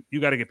you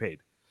got to get paid.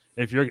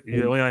 If you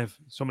only have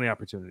so many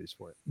opportunities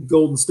for it.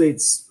 Golden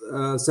State's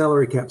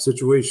salary cap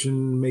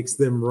situation makes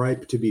them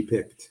ripe to be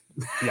picked.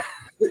 Yeah,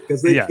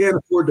 because they can't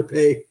afford to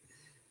pay.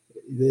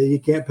 You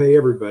can't pay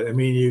everybody. I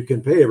mean, you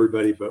can pay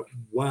everybody, but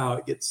wow,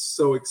 it gets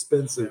so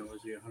expensive. Yeah,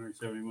 was he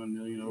 171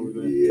 million over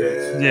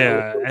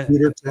the tax?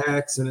 Peter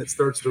tax, and it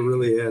starts to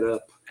really add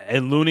up.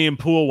 And Looney and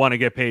Poole want to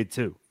get paid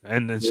too,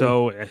 and I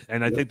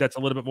think that's a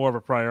little bit more of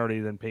a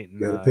priority than Peyton.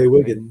 Got to pay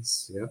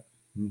Wiggins. Yep.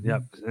 Mm-hmm.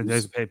 Yep. And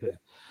there's a pay.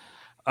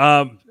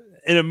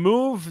 In a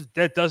move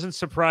that doesn't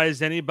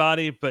surprise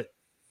anybody, but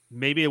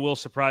maybe it will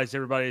surprise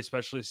everybody,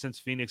 especially since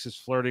Phoenix is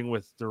flirting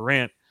with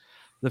Durant.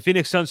 The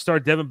Phoenix Suns star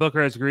Devin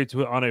Booker has agreed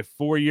to it on a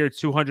 4-year,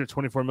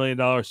 $224 million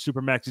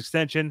supermax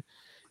extension.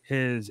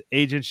 His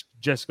agents,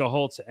 Jessica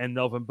Holtz and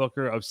Melvin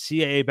Booker of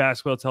CAA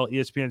Basketball, tell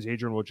ESPN's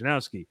Adrian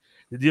Wojnarowski.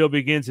 The deal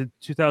begins in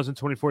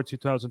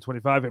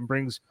 2024-2025 and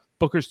brings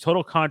Booker's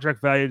total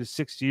contract value to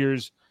 6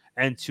 years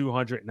and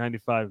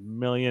 $295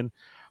 million.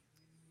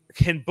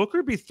 Can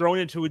Booker be thrown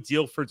into a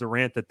deal for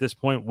Durant at this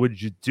point?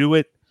 Would you do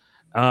it?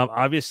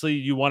 Obviously,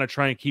 you want to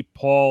try and keep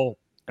Paul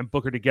and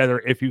Booker together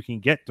if you can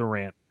get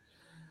Durant.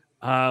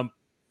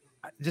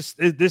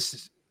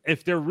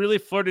 If they're really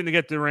flirting to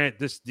get Durant,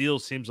 this deal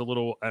seems a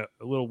little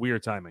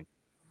weird timing.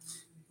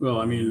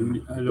 Well, I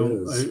mean,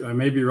 I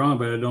may be wrong,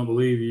 but I don't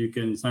believe you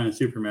can sign a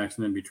supermax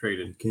and then be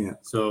traded. You can't.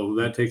 So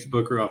that takes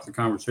Booker off the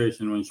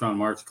conversation when Sean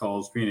Marks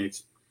calls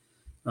Phoenix,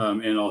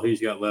 and all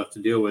he's got left to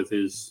deal with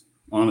is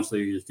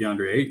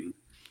DeAndre Ayton.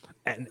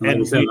 And like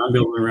I said, I'm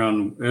building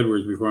around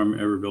Edwards before I'm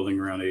ever building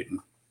around Ayton.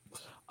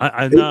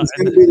 He's going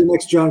to be the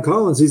next John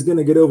Collins. He's going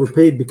to get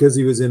overpaid because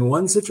he was in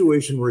one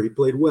situation where he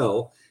played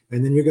well,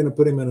 and then you're going to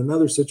put him in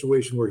another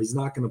situation where he's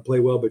not going to play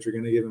well, but you're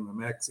going to give him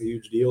a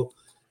huge deal.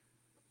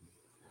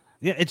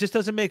 Yeah, it just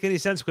doesn't make any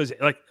sense because,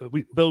 like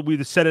we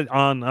just said it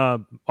on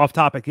off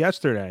topic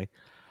yesterday,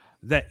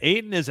 that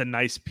Ayton is a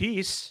nice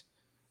piece,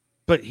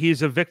 but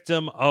he's a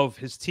victim of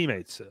his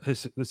teammates.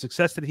 The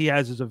success that he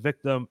has is a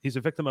victim. He's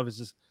a victim of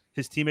his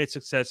teammates'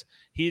 success.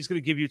 He's going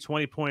to give you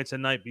 20 points a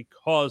night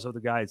because of the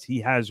guys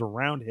he has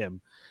around him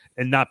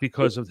and not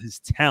because of his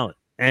talent.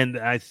 And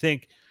I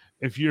think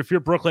if you're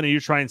Brooklyn and you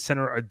try and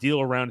center a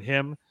deal around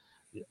him,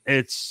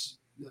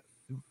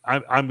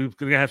 I'm going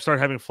to start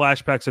having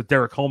flashbacks of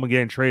Derek Holman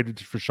getting traded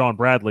for Sean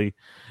Bradley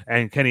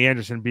and Kenny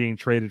Anderson being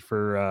traded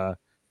for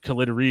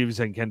Khalid Reeves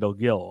and Kendall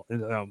Gill.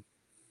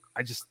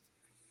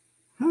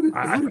 How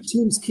do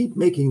teams keep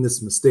making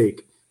this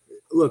mistake?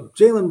 Look,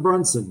 Jalen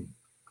Brunson,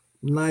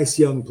 nice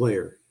young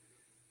player,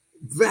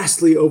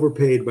 vastly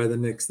overpaid by the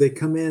Knicks. They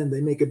come in, they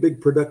make a big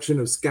production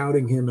of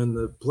scouting him in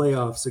the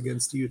playoffs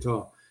against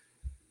Utah.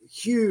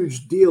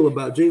 Huge deal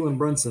about Jalen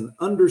Brunson,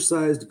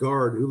 undersized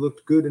guard who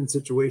looked good in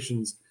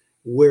situations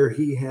where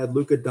he had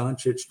Luka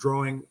Doncic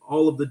drawing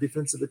all of the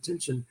defensive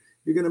attention.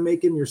 You're going to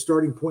make him your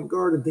starting point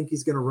guard and think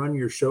he's going to run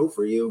your show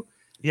for you?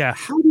 Yeah.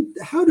 How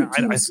do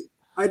teams?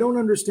 I don't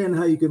understand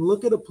how you can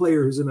look at a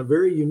player who's in a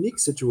very unique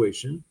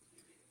situation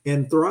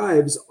and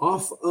thrives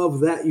off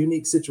of that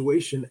unique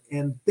situation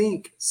and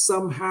think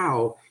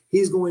somehow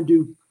he's going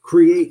to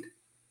create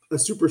a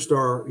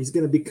superstar. He's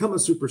going to become a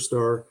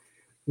superstar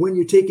when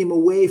you take him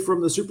away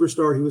from the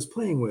superstar he was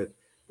playing with.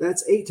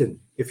 That's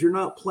Ayton. If you're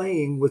not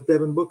playing with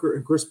Devin Booker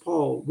and Chris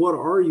Paul, what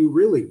are you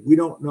really? We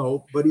don't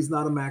know, but he's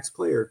not a max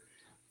player.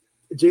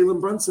 Jalen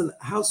Brunson,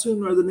 how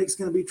soon are the Knicks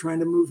going to be trying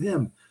to move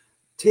him?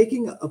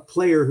 Taking a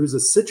player who's a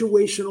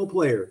situational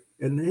player,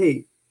 and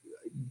hey,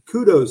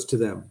 kudos to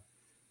them.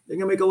 They're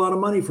going to make a lot of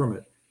money from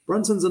it.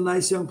 Brunson's a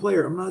nice young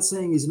player. I'm not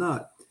saying he's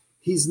not.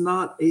 He's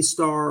not a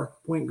star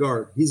point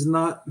guard. He's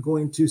not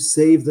going to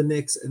save the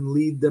Knicks and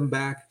lead them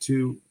back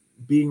to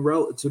being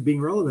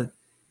relevant.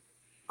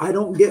 I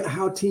don't get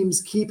how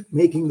teams keep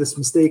making this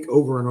mistake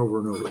over and over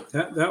and over.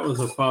 That was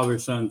a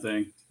father-son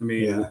thing. I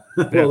mean, yeah.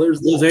 Well,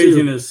 there's his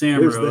agent is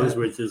Sam Rose,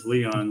 which is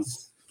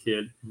Leon's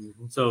kid.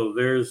 Mm-hmm. So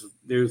there's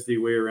the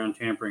way around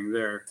tampering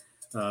there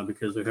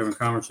because they're having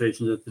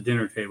conversations at the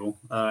dinner table,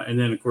 and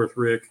then of course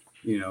Rick,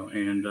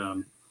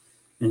 and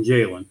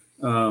Jalen.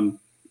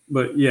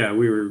 But yeah,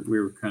 we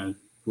were kind of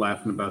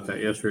laughing about that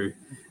yesterday,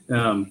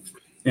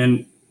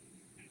 and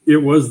it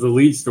was the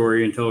lead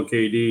story until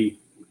KD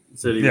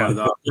said he wanted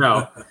to opt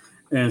out,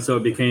 and so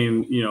it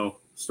became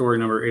story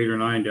number 8 or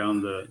 9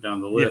 down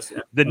the list. Yeah.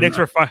 The Knicks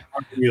were fine.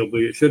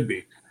 Arguably, it should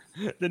be.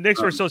 The Knicks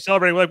were so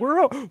celebrating. We're like,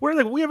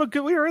 we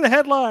are in the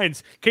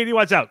headlines. KD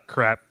wants out.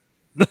 Crap.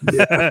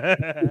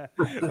 Yeah.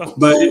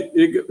 But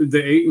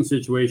the Ayton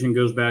situation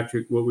goes back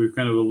to what we've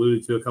kind of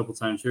alluded to a couple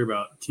times here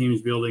about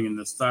teams building in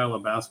the style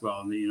of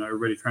basketball, and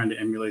everybody trying to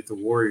emulate the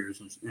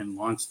Warriors and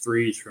launch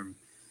threes from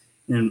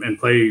and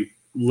play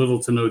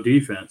little to no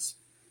defense.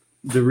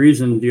 The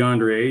reason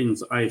DeAndre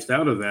Ayton's iced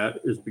out of that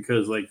is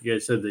because, like you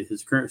guys said,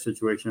 his current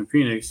situation in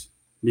Phoenix,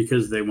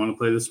 because they want to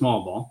play the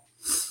small ball.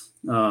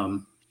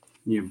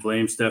 You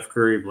blame Steph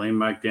Curry, blame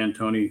Mike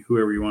D'Antoni,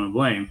 whoever you want to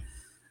blame.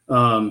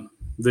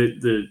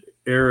 The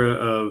era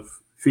of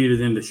feed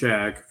it into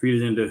Shaq,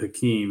 feed it into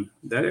Hakeem,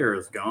 that era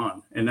is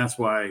gone. And that's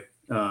why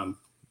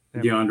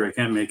DeAndre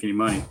can't make any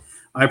money.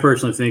 I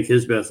personally think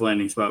his best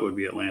landing spot would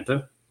be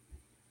Atlanta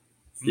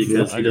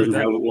because he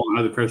won't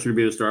have the pressure to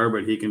be the star,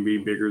 but he can be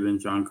bigger than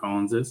John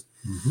Collins is.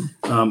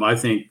 Mm-hmm. I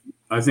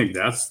think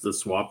that's the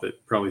swap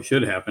that probably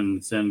should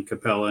happen. Send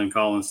Capella and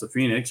Collins to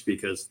Phoenix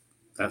because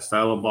that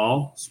style of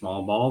ball,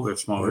 small ball, they're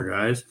smaller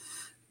guys.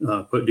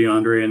 Put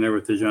DeAndre in there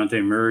with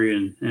DeJounte Murray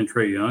and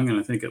Trae Young, and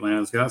I think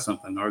Atlanta's got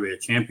something. Are they a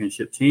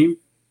championship team?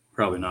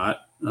 Probably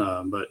not,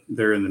 but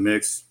they're in the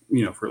mix,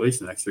 for at least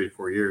the next 3 to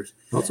 4 years.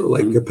 Also,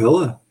 like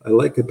Capella. I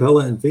like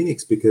Capella in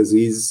Phoenix because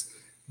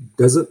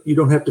you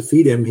don't have to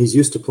feed him. He's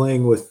used to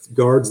playing with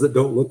guards that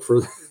don't look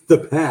for the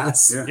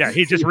pass. Yeah,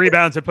 he just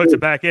rebounds and puts it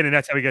back in, and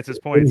that's how he gets his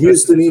points. In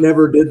Houston, he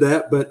never did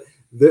that, but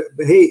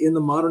hey, in the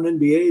modern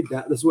NBA,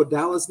 that's what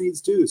Dallas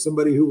needs too.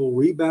 Somebody who will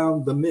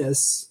rebound the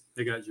miss.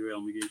 They got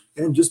JaVale McGee.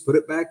 And just put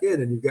it back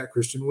in, and you've got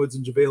Christian Woods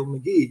and JaVale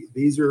McGee.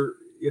 These are,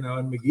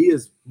 and McGee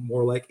is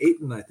more like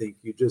Ayton, I think.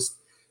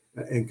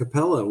 And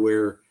Capella,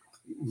 where,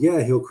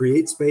 he'll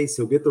create space,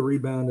 he'll get the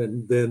rebound,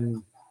 and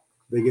then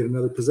they get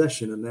another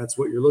possession, and that's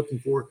what you're looking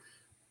for.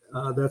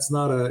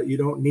 You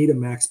don't need a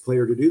max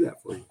player to do that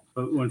for you.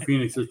 But when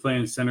Phoenix is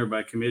playing center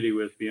by committee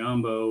with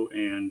Biyombo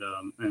and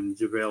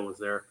JaVale was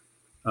there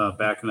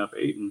backing up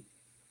Ayton,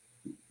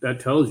 that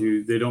tells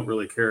you they don't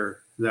really care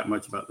that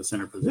much about the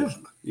center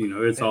position. Yeah.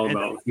 It's all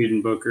about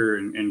feeding Booker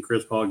and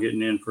Chris Paul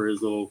getting in for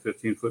his little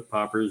 15-foot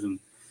poppers and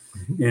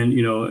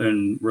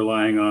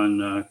relying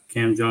on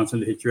Cam Johnson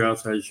to hit your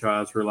outside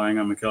shots, relying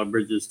on Mikal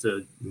Bridges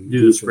to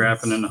do the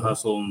scrapping and the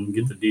hustle and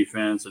get the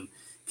defense, and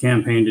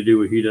Cam Payne to do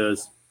what he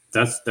does.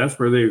 That's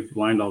where they've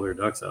lined all their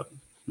ducks up,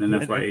 and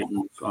that's why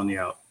Ayton's on the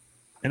out.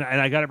 And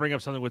I got to bring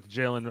up something with the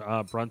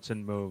Jalen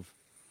Brunson move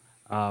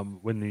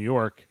with New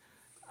York.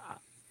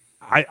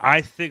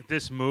 I think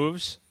this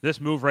move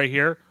right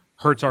here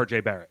hurts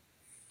RJ Barrett,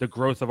 the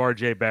growth of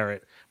RJ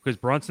Barrett, because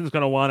Brunson's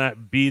going to want to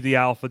be the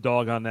alpha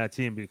dog on that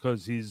team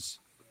because he's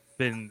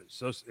been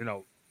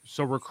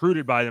so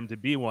recruited by them to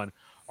be one.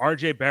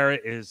 RJ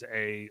Barrett is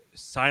a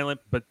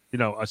silent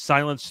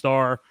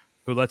star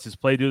who lets his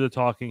play do the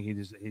talking.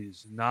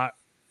 He's not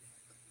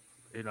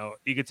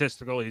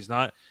egotistical. It's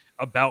not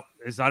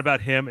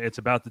about him. It's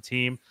about the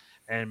team.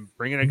 And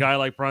bringing a guy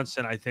like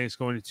Brunson, I think, is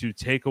going to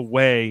take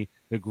away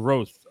the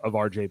growth of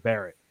RJ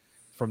Barrett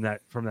from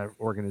that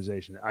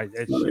organization.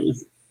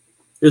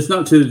 It's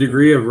not to the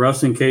degree of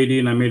Russ and KD,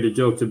 and I made a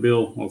joke to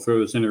Bill. I'll throw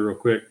this in there real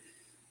quick.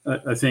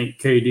 I think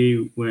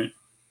KD went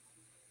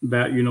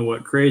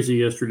crazy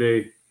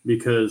yesterday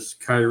because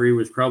Kyrie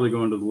was probably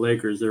going to the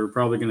Lakers. They were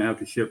probably going to have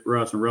to ship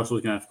Russ, and Russ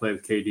was going to have to play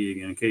with KD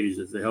again. And KD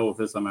says, "The hell with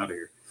this, I'm out of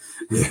here."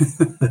 Yeah.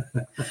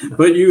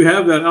 But you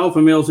have that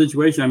alpha male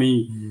situation. I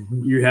mean,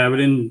 you have it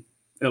in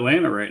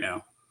Atlanta right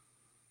now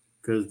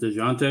because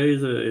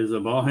DeJounte is a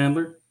ball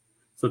handler.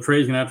 So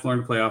Trae's going to have to learn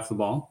to play off the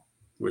ball,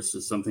 which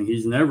is something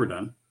he's never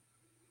done.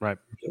 Right.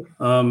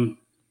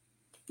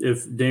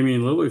 If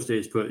Damian Lillard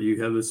stays put,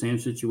 you have the same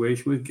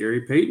situation with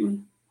Gary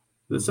Payton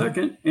the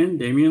second and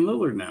Damian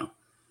Lillard now.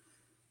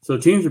 So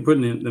teams are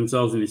putting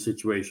themselves in these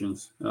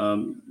situations.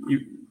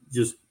 You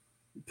just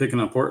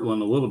picking on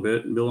Portland a little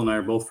bit. Bill and I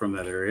are both from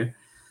that area.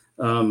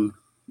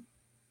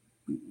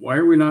 Why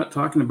are we not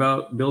talking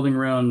about building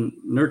around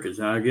Nurkic?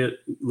 Now, I get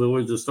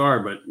Lillard's a star,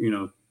 but,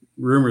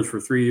 rumors for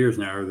 3 years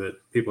now are that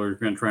people are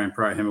going to try and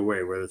pry him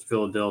away, whether it's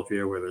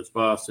Philadelphia, whether it's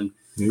Boston,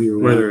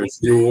 whether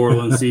it's New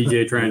Orleans,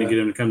 CJ trying to get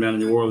him to come down to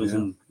New Orleans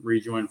and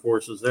rejoin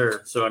forces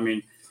there. So, I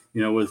mean,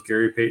 was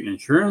Gary Payton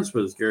insurance?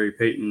 Was Gary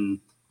Payton,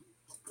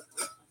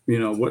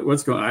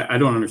 what's going on? I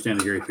don't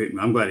understand the Gary Payton.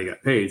 I'm glad he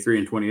got paid. 3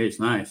 and 28 is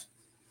nice.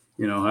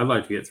 I'd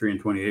like to get 3 and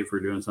 28 for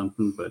doing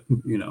something, but,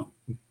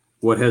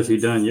 what has he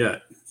done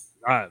yet?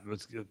 All right,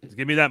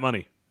 give me that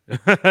money.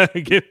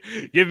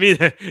 give me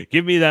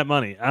that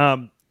money.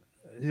 And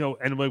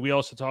we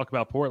also talk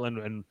about Portland,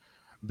 and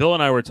Bill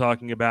and I were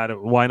talking about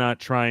it. Why not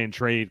try and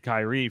trade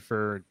Kyrie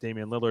for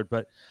Damian Lillard?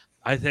 But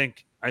I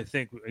think I'm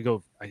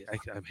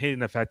hating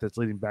the fact that it's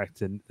leading back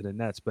to the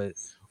Nets, but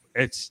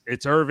it's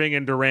Irving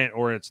and Durant,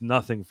 or it's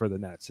nothing for the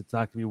Nets. It's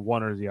not going to be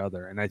one or the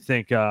other. And I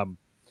think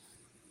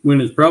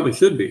when it probably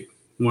should be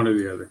one or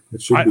the other.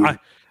 It should be.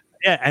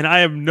 And I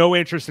have no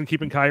interest in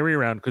keeping Kyrie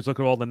around because look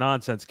at all the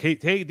nonsense.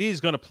 KD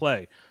is going to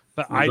play,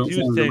 but I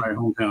do think. My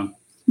hometown.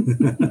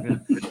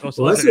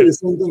 Well, I say the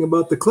same thing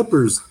about the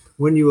Clippers.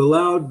 When you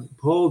allowed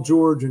Paul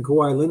George and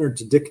Kawhi Leonard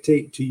to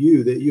dictate to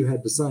you that you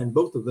had to sign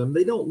both of them,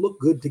 they don't look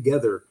good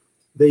together.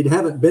 They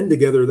haven't been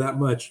together that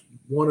much.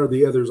 One or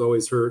the other is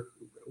always hurt,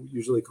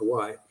 usually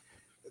Kawhi.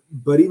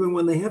 But even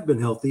when they have been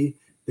healthy,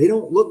 they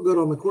don't look good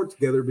on the court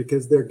together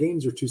because their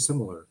games are too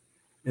similar.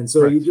 And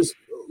so you just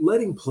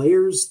letting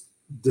players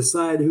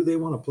decide who they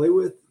want to play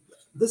with.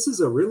 This is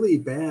a really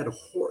bad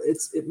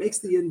it makes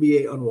the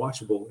NBA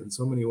unwatchable in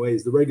so many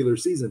ways. The regular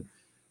season,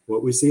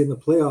 what we see in the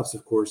playoffs,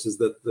 of course, is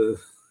that the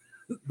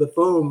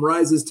foam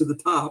rises to the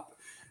top,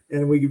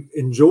 and we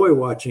enjoy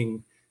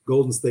watching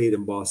Golden State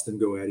and Boston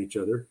go at each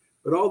other.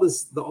 But all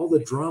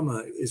the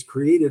drama is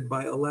created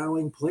by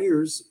allowing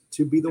players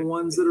to be the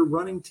ones that are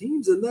running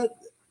teams, and that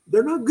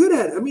they're not good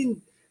at it. I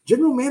mean,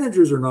 General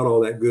managers are not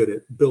all that good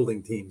at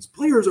building teams.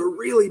 Players are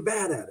really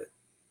bad at it.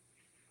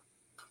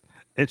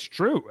 It's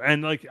true.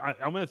 And like,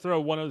 I'm going to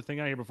throw one other thing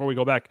out here before we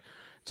go back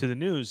to the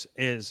news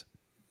is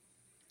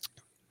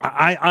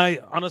I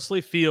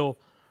honestly feel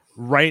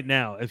right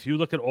now, if you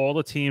look at all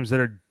the teams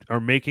that are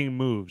making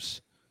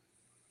moves,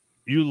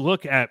 you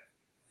look at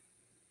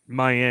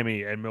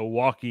Miami and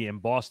Milwaukee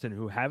and Boston,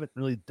 who haven't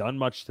really done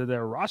much to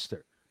their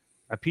roster.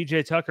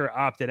 PJ Tucker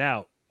opted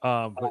out.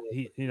 But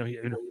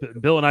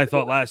Bill and I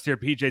thought last year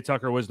PJ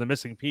Tucker was the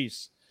missing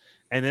piece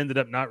and ended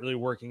up not really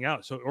working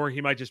out. So, or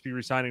he might just be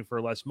resigning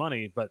for less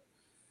money. But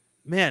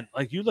man,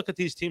 like you look at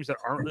these teams that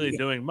aren't really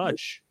doing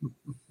much,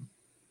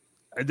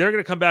 they're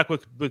going to come back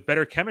with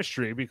better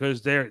chemistry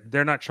because they're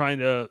not trying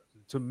to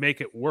make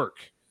it work.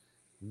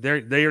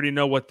 They already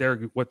know what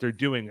they're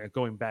doing and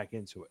going back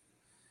into it.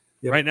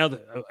 Yep. Right now,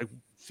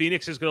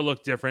 Phoenix is going to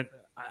look different.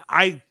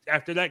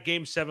 After that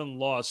Game 7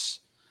 loss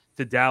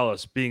to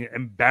Dallas, being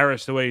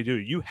embarrassed the way you do,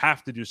 you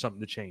have to do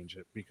something to change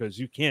it because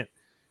you can't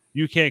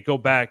go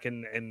back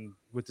and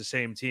with the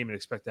same team and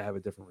expect to have a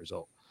different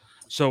result.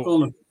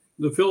 So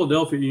the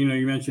Philadelphia,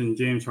 you mentioned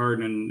James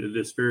Harden and the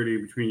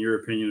disparity between your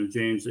opinion of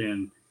James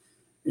and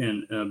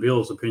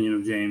Bill's opinion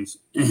of James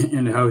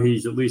and how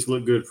he's at least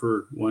looked good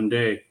for one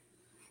day.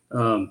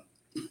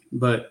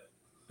 But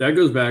that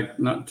goes back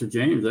not to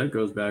James, that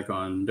goes back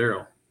on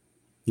Daryl.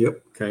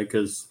 Yep. Okay,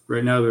 because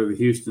right now they're the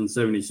Houston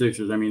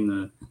 76ers. I mean,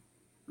 the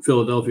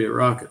Philadelphia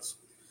Rockets.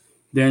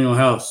 Daniel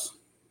House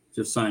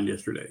just signed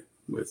yesterday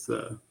with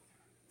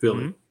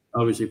Philly. Mm-hmm.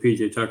 Obviously,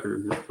 PJ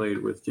Tucker has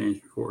played with James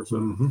before.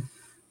 So,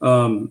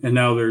 and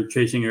now they're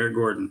chasing Eric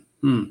Gordon.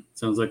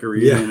 Sounds like a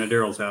reunion at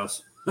Daryl's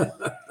house.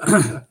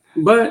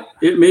 But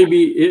it may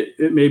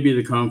be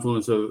the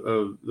confluence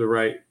of the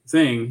right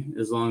thing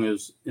as long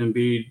as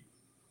Embiid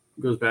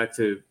goes back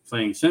to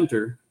playing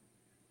center.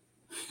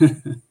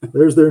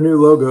 There's their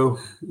new logo.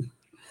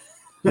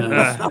 And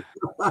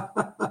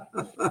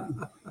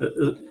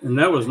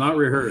that was not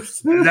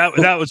rehearsed.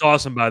 That was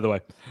awesome, by the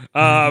way.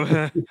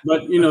 But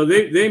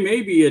they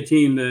may be a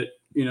team that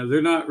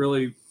they're not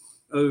really,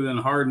 other than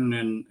Harden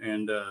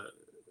and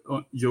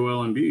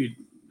Joel Embiid,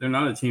 they're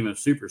not a team of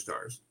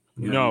superstars.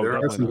 There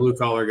are some blue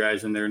collar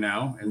guys in there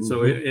now, and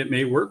so it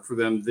may work for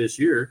them this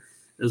year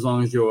as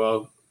long as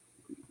Joel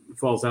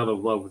falls out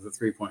of love with a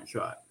 3-point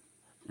shot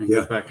and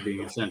goes back to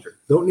being a center.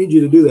 Don't need you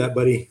to do that,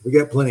 buddy. We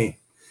got plenty.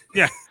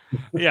 Yeah.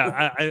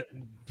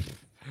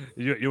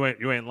 You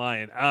ain't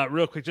lying.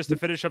 Real quick, just to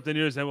finish up the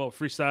news, then we'll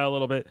freestyle a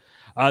little bit.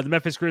 The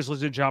Memphis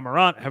Grizzlies and Ja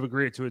Morant have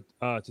agreed to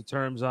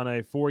terms on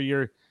a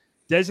 4-year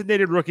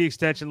designated rookie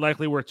extension,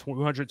 likely worth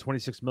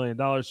 $226 million.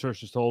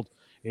 Sources told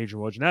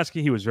Adrian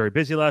Wojnarowski. He was very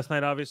busy last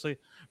night, obviously.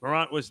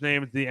 Morant was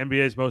named the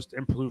NBA's most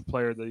improved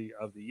player of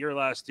the year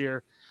last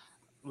year.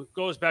 It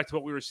goes back to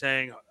what we were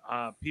saying.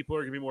 People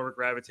are going to be more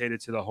gravitated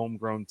to the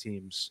homegrown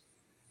teams.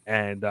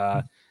 And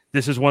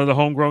this is one of the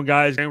homegrown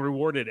guys getting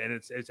rewarded, and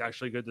it's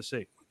actually good to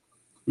see.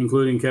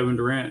 Including Kevin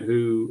Durant,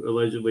 who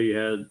allegedly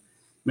had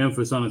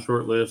Memphis on a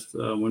short list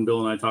when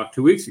Bill and I talked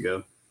 2 weeks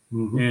ago.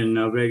 And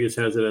now Vegas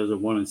has it as a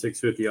 1 in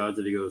 650 odds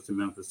that he goes to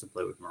Memphis to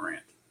play with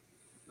Morant.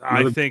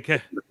 I think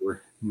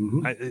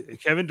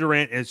Kevin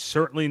Durant is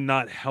certainly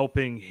not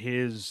helping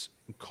his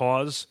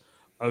cause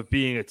of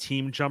being a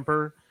team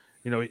jumper.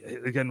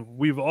 Again,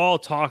 we've all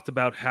talked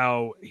about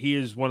how he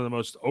is one of the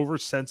most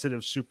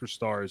oversensitive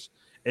superstars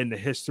in the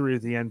history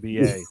of the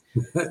NBA.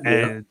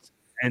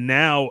 And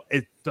now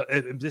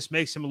this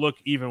makes him look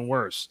even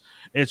worse.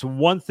 It's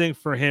one thing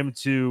for him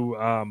to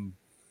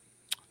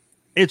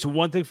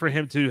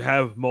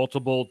have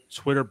multiple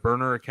Twitter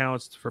burner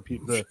accounts for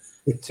people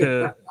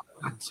to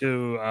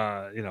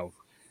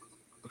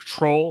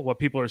troll what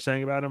people are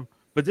saying about him.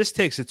 But this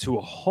takes it to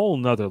a whole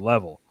nother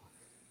level.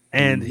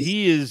 And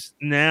he is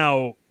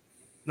now,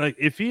 like,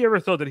 if he ever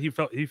thought that he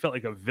felt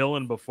like a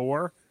villain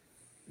before,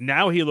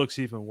 now he looks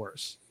even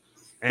worse.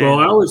 And,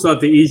 I always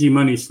thought the Easy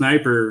Money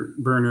Sniper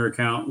burner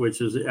account, which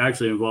is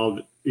actually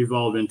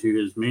evolved into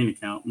his main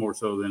account more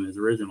so than his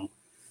original.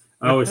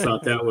 I always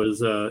thought that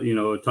was, a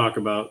talk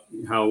about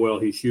how well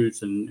he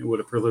shoots and what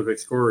a prolific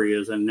scorer he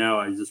is. And now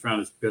I just found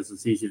it's because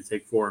it's easy to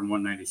take 4 and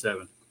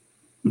 197.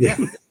 Yeah.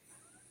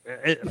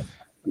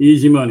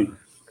 Easy money.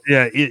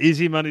 Yeah,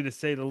 easy money to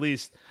say the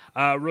least.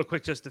 Real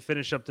quick, just to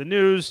finish up the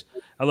news,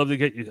 I love to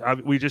get you.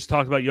 We just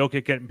talked about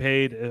Jokic getting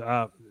paid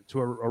to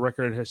a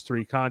record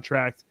history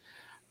contract.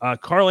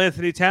 Karl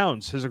Anthony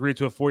Towns has agreed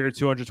to a 4-year,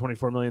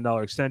 $224 million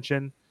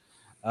extension.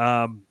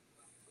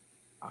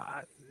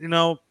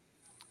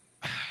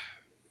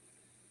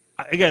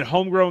 Again,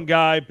 homegrown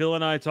guy. Bill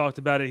and I talked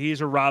about it. He's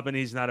a Robin.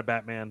 He's not a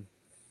Batman.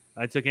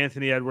 I took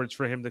Anthony Edwards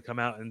for him to come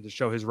out and to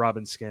show his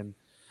Robin skin.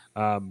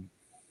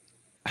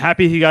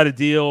 Happy he got a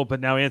deal, but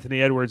now Anthony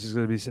Edwards is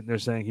going to be sitting there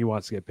saying he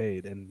wants to get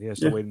paid, and he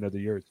has to wait another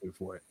year or two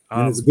for it.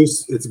 And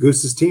it's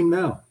Goose's team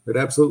now. It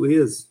absolutely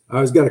is. I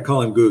always got to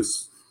call him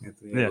Goose,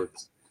 Anthony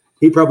Edwards.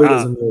 He probably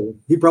doesn't know.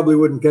 He probably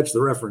wouldn't catch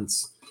the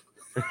reference.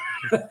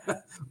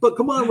 But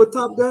come on, with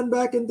Top Gun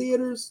back in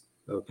theaters.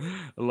 Okay.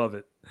 I love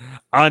it.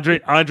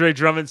 Andre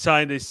Drummond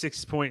signed a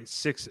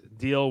 $6.6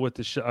 deal with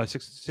the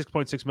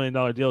 $6.6 million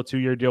deal,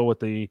 2-year deal with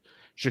the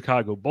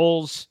Chicago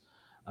Bulls.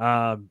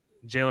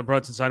 Jalen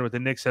Brunson signed with the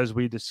Knicks, as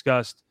we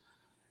discussed,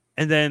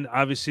 and then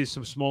obviously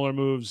some smaller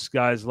moves.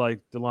 Guys like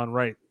DeLon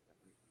Wright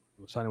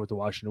signing with the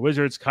Washington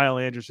Wizards, Kyle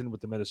Anderson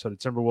with the Minnesota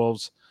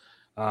Timberwolves,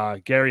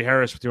 Gary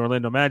Harris with the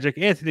Orlando Magic,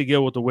 Anthony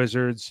Gill with the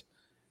Wizards.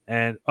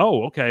 And,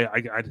 okay,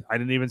 I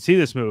didn't even see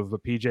this move,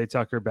 but PJ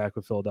Tucker back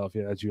with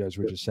Philadelphia, as you guys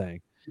were just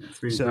saying.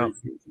 So,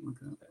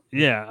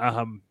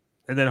 yeah,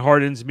 and then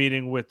Harden's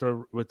meeting with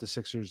the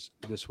Sixers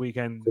this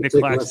weekend. Nick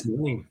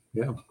Claxton.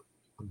 Yeah.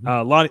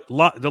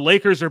 The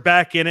Lakers are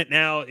back in it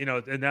now,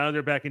 and now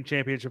they're back in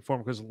championship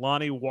form because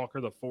Lonnie Walker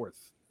IV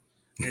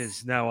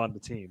is now on the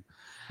team.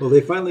 Well,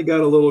 they finally got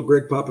a little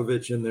Greg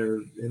Popovich in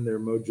their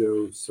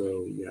mojo,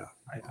 so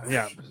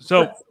yeah.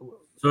 So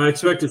I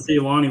expect to see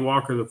Lonnie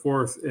Walker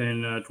IV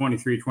in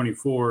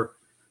 23-24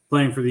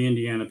 playing for the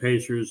Indiana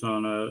Pacers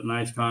on a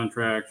nice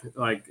contract,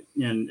 like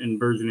in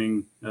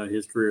burgeoning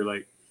his career,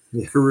 like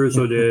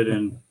Caruso did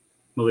and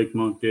Malik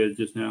Monk did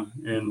just now,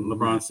 and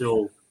LeBron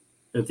still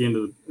at the end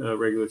of the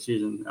regular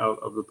season out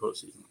of the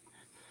postseason.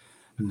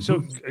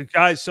 So,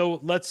 guys,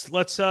 let's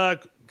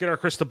get our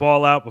crystal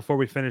ball out before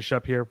we finish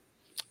up here.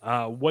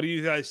 What do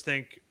you guys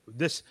think?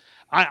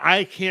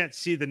 I can't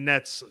see the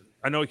Nets.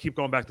 I know we keep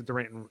going back to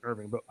Durant and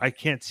Irving, but I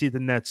can't see the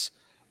Nets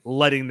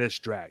letting this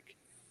drag.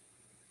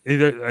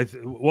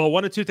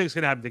 One of two things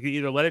can happen. They can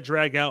either let it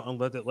drag out and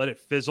let it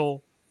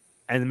fizzle,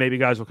 and maybe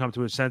guys will come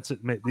to his senses.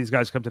 These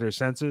guys come to their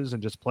senses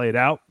and just play it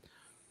out,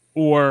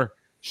 or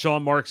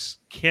Sean Marks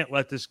can't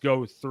let this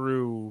go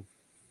through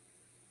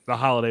the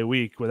holiday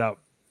week without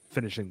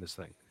finishing this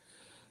thing.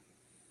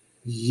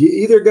 You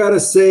either got to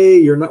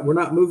say we're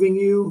not moving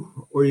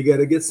you, or you got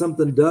to get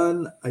something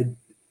done.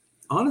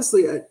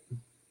 Honestly,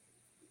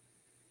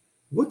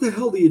 what the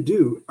hell do you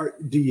do?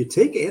 Do you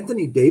take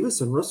Anthony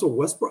Davis and Russell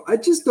Westbrook? I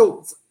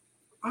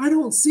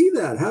don't see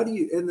that. How do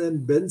you? And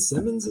then Ben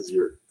Simmons is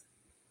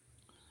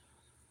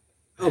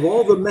of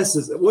all the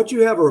messes. What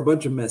you have are a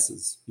bunch of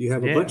messes. You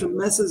have a bunch of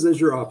messes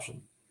as your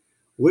option.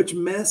 Which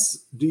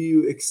mess do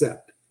you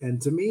accept?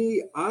 And to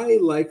me, I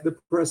like the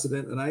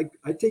precedent, and I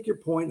take your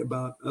point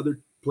about other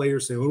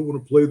players saying, I don't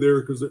want to play there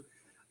because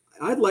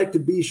I'd like to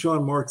be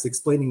Sean Marks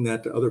explaining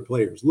that to other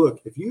players. Look,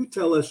 if you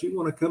tell us you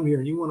want to come here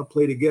and you want to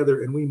play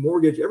together and we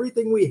mortgage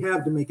everything we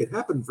have to make it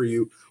happen for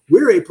you,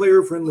 we're a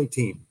player-friendly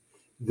team.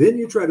 Then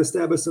you try to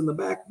stab us in the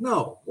back.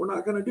 No, we're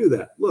not going to do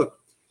that. Look,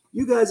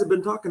 you guys have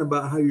been talking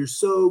about how you're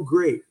so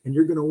great and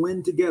you're going to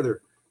win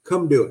together.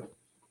 Come do it.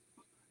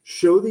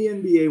 Show the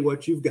NBA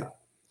what you've got.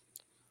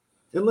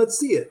 And let's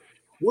see it.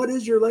 What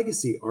is your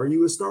legacy? Are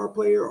you a star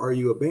player? Are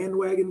you a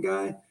bandwagon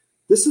guy?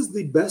 This is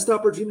the best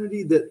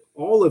opportunity that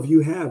all of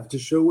you have to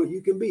show what you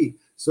can be.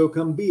 So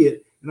come be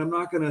it. And I'm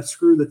not going to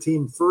screw the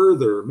team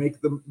further,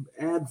 make them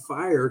add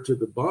fire to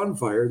the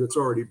bonfire that's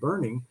already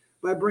burning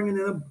by bringing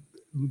in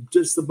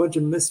just a bunch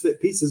of misfit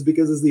pieces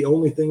because it's the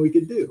only thing we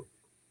could do.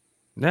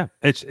 Yeah.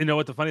 It's,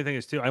 what the funny thing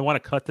is too, I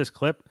want to cut this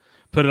clip,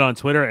 put it on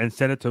Twitter and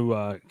send it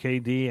to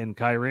KD and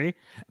Kyrie,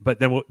 but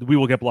then we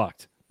will get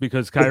blocked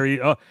because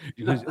Kyrie,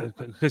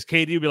 because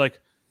KD will be like,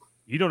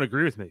 you don't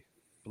agree with me.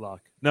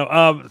 Block.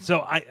 No. So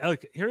I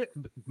here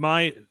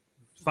my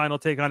final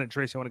take on it,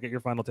 Tracy. I want to get your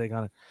final take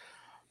on it.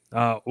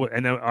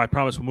 And then I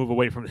promise we'll move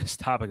away from this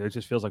topic. It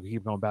just feels like we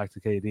keep going back to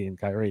KD and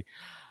Kyrie.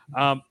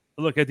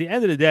 Look, at the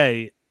end of the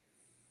day,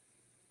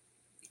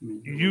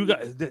 you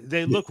guys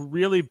they look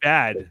really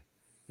bad.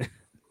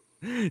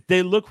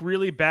 They look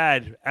really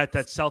bad at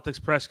that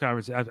Celtics press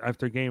conference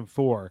after Game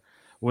 4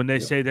 when they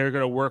say they're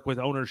going to work with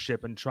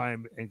ownership and try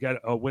and get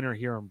a winner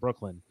here in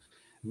Brooklyn.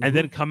 And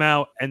then come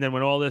out, and then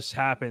when all this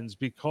happens,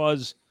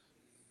 because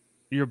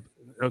if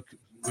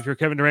you're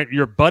Kevin Durant,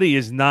 your buddy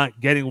is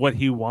not getting what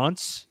he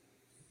wants.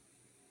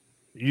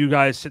 You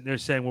guys sitting there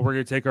saying, well, we're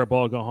going to take our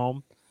ball and go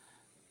home.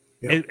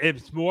 Yep.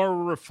 It's more a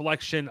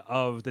reflection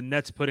of the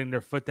Nets putting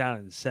their foot down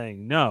and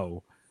saying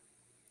no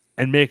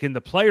and making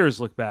the players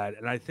look bad.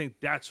 And I think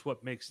that's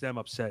what makes them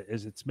upset,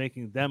 is it's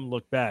making them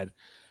look bad.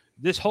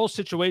 This whole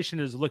situation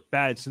has looked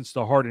bad since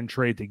the Harden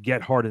trade to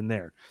get Harden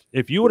there.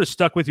 If you would have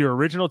stuck with your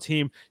original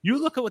team,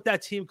 you look at what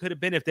that team could have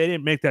been if they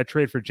didn't make that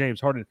trade for James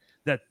Harden,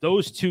 that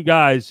those two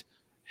guys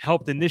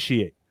helped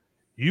initiate.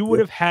 You would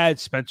have had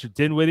Spencer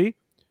Dinwiddie,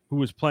 who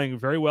was playing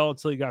very well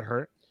until he got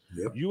hurt.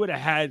 Yep. You would have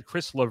had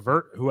Chris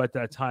LeVert, who at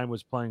that time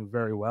was playing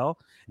very well.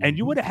 And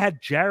you would have had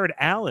Jared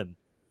Allen,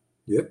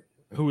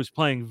 who was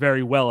playing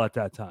very well at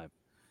that time.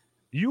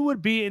 You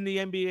would be in the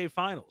NBA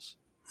Finals.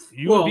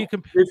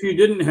 If you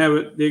didn't have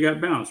it, they got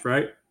bounced,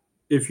 right?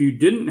 If you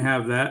didn't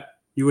have that,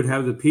 you would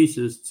have the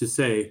pieces to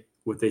say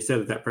what they said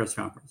at that press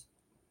conference.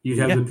 You'd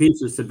have the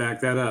pieces to back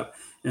that up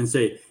and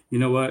say, you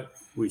know what?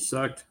 We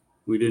sucked.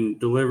 We didn't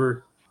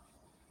deliver.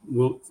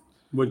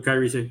 What'd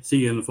Kyrie say? See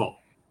you in the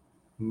fall.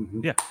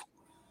 Mm-hmm.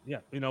 Yeah.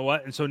 You know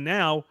what? And so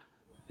now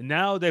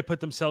they put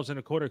themselves in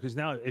a quarter, because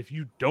now if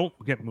you don't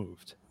get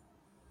moved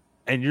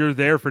and you're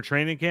there for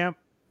training camp,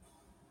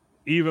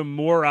 even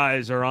more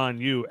eyes are on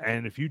you.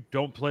 And if you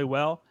don't play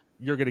well,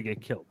 you're going to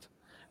get killed.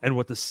 And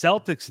what the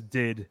Celtics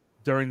did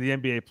during the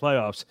NBA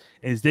playoffs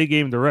is they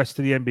gave the rest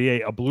of the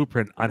NBA a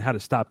blueprint on how to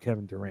stop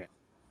Kevin Durant.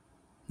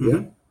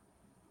 Yeah.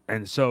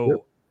 And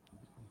so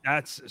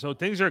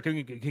things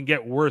can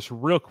get worse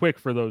real quick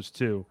for those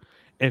two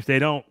if they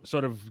don't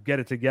sort of get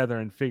it together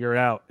and figure it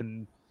out.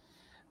 And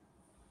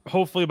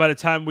hopefully by the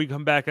time we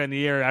come back on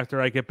the air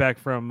after I get back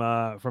from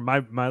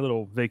my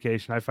little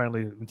vacation, I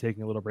finally am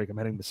taking a little break. I'm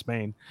heading to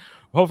Spain.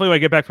 Hopefully when I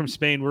get back from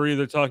Spain, we're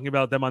either talking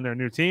about them on their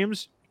new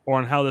teams or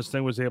on how this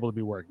thing was able to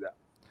be worked out.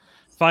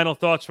 Final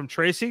thoughts from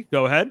Tracy.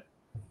 Go ahead.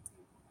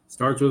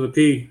 Starts with a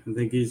P. I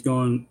think he's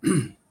going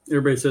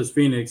everybody says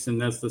Phoenix,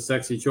 and that's the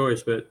sexy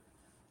choice, but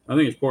I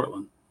think it's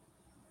Portland.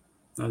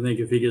 I think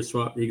if he gets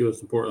swapped, he goes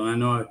to Portland. I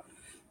know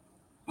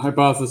I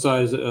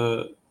hypothesize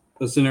a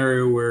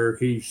scenario where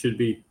he should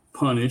be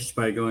punished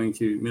by going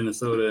to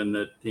Minnesota, and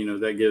that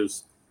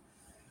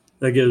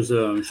gives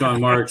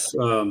Sean Marks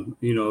a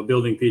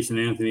building piece in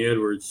Anthony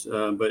Edwards,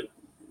 but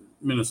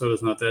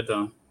Minnesota's not that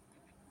dumb,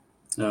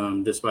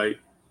 despite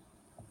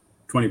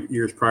 20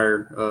 years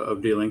prior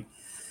of dealing.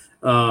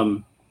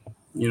 Nurkic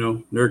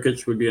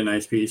would be a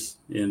nice piece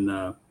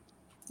in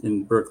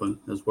Brooklyn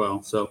as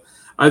well. So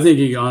I think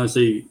he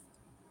honestly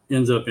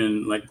ends up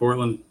in like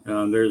Portland.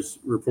 There's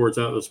reports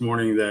out this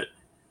morning that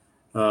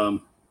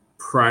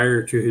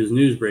prior to his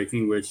news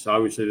breaking, which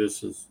obviously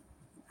this is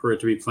for it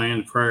to be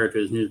planned prior to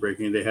his news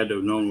breaking, they had to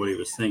have known what he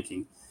was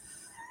thinking.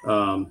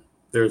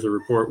 There's a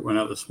report went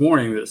out this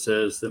morning that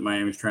says that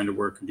Miami's trying to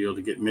work a deal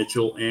to get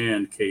Mitchell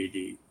and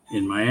KD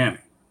in Miami.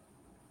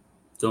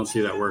 Don't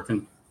see that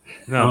working.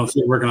 No. I don't see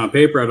it working on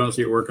paper. I don't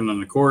see it working on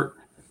the court.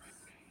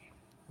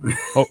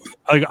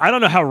 I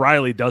don't know how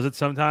Riley does it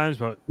sometimes,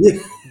 but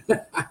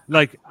I'm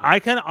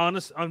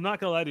not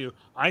gonna lie to you.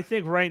 I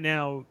think right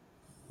now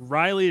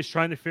Riley is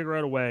trying to figure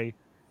out a way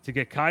to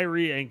get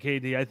Kyrie and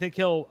KD. I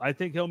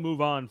think he'll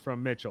move on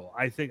from Mitchell.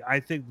 I think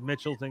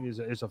Mitchell thing is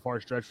a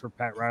far stretch for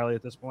Pat Riley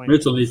at this point.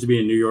 Mitchell needs to be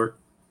in New York.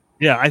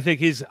 Yeah, I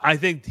think he's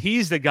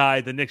the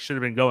guy the Knicks should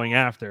have been going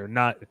after,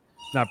 not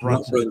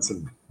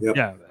Brunson. Yep.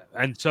 Yeah,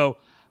 and so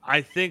I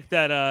think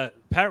that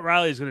Pat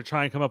Riley is going to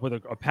try and come up with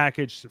a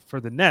package for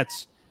the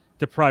Nets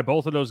to pry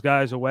both of those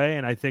guys away,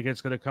 and I think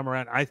it's going to come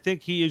around. I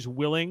think he is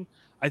willing.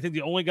 I think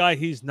the only guy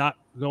he's not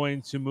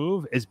going to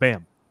move is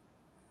Bam.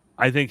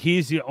 I think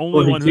he's the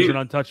only one who's an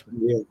untouchable.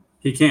 Yeah,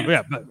 he can't.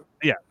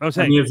 I was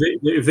saying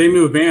if they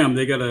move Bam,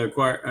 they got to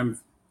acquire.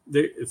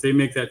 If they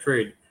make that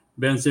trade,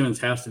 Ben Simmons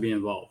has to be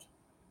involved.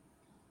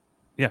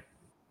 Yeah.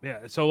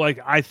 So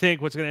I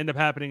think what's going to end up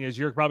happening is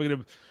you're probably going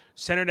to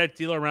center that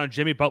deal around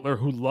Jimmy Butler,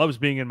 who loves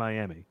being in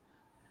Miami.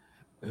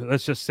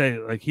 Let's just say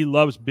he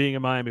loves being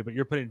in Miami, but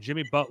you're putting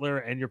Jimmy Butler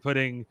and you're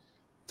putting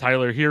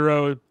Tyler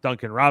Hero,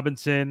 Duncan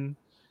Robinson,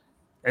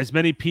 as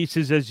many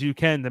pieces as you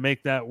can to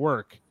make that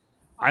work.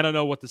 I don't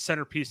know what the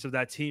centerpiece of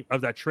that team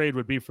of that trade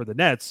would be for the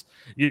Nets.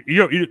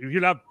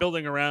 You're not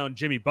building around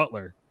Jimmy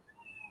Butler.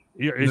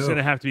 It's going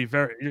to have to be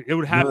very. It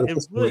would have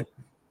really,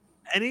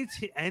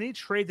 any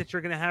trade that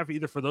you're going to have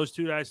either for those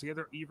two guys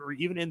together, or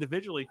even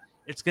individually.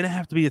 It's going to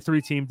have to be a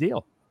 3-team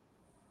deal.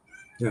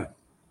 Yeah,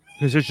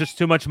 because there's just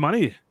too much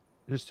money.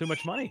 There's too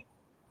much money.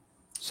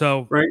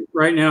 So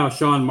right now,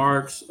 Sean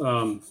Marks,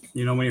 when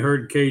he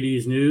heard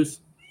KD's news,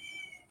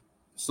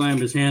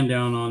 slammed his hand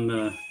down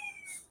on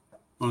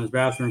his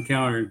bathroom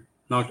counter and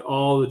knocked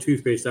all the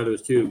toothpaste out of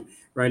his tube.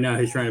 Right now,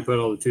 he's trying to put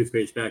all the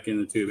toothpaste back in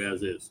the tube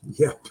as is.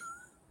 Yeah.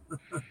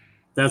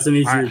 That's an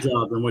easier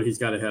job than what he's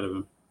got ahead of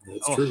him.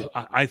 That's true.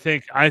 I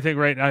think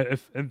right now,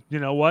 if you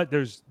know what,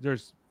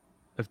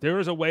 if there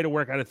was a way to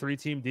work out a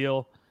 3-team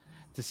deal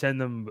to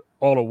send them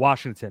all to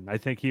Washington, I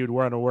think he would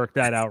want to work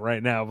that out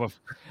right now.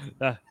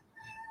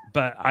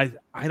 But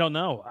I don't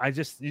know.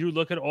 You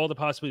look at all the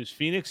possibilities.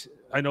 Phoenix,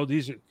 I know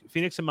these are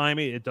Phoenix and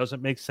Miami. It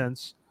doesn't make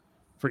sense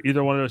for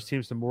either one of those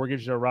teams to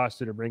mortgage their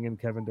roster to bring in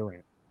Kevin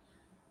Durant.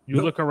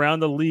 You look around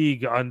the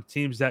league on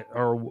teams that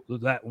are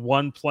that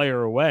one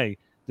player away.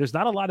 There's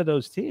not a lot of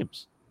those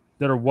teams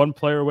that are one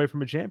player away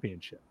from a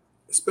championship.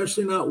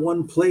 Especially not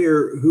one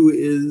player who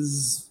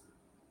is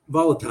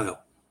volatile.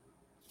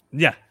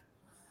 Yeah.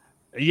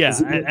 Yeah.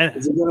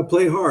 Is he going to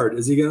play hard?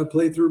 Is he going to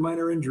play through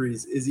minor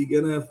injuries? Is he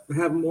going to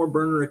have more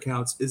burner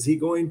accounts? Is he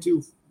going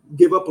to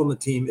give up on the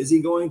team? Is he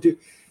going to,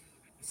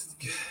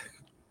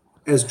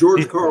 as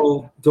George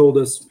Karl told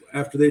us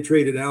after they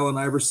traded Allen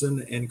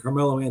Iverson and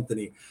Carmelo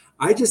Anthony,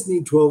 I just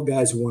need 12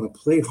 guys who want to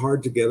play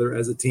hard together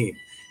as a team,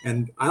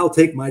 and I'll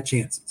take my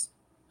chances.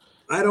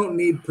 I don't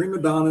need prima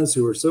donnas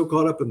who are so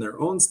caught up in their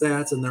own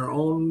stats and their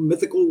own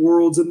mythical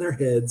worlds in their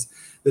heads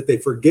that they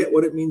forget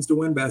what it means to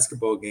win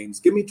basketball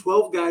games. Give me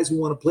 12 guys who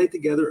want to play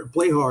together and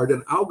play hard,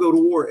 and I'll go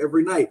to war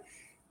every night,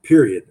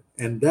 period.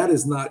 And that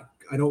is not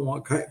 – I don't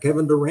want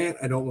Kevin Durant.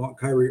 I don't want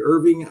Kyrie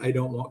Irving. I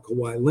don't want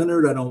Kawhi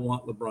Leonard. I don't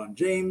want LeBron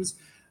James.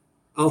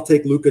 I'll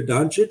take Luka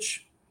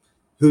Doncic,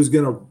 who's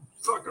going to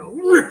fucking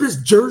rip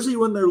his jersey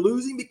when they're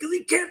losing because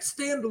he can't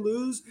stand to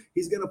lose.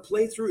 He's going to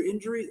play through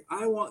injuries.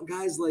 I want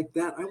guys like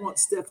that. I want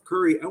Steph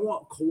Curry. I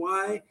want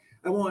Kawhi.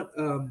 I want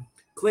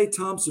Klay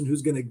Thompson,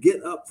 who's going to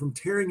get up from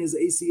tearing his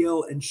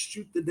ACL and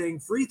shoot the dang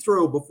free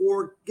throw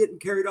before getting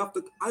carried off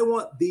I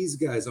want these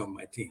guys on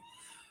my team.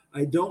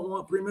 I don't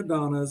want prima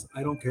donnas.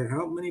 I don't care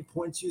how many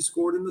points you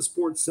scored in the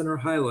Sports Center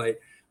highlight.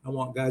 I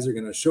want guys who are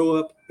going to show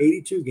up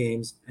 82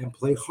 games and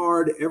play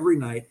hard every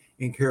night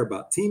and care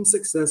about team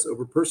success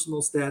over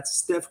personal stats.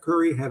 Steph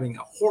Curry having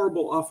a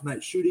horrible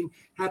off-night shooting,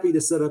 happy to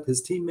set up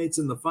his teammates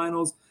in the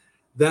finals.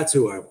 That's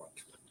who I want.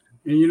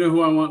 And you know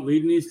who I want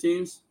leading these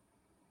teams?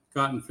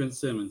 Cotton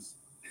Fitzsimmons.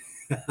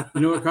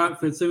 You know what Cotton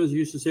Fitzsimmons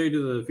used to say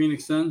to the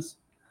Phoenix Suns?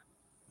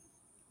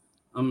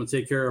 I'm going to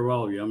take care of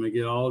all of you. I'm going to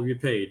get all of you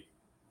paid.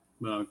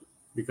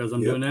 Because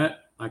I'm doing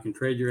that, I can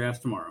trade your ass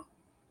tomorrow.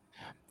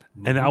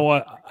 And I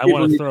want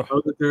to throw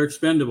know that they're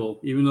expendable,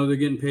 even though they're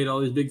getting paid all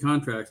these big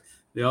contracts.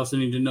 They also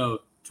need to know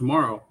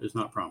tomorrow is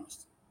not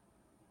promised.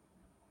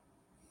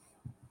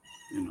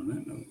 And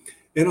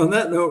on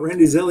that note,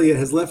 Randy Zellea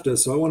has left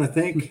us. So I want to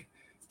thank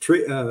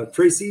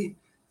Tracy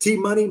T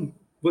Money.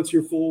 What's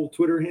your full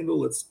Twitter handle?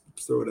 Let's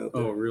throw it out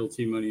there. Oh, Real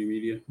T Money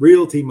Media.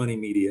 Real T Money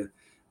Media.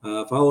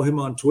 Follow him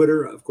on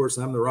Twitter. Of course,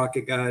 I'm the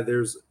Rocket Guy.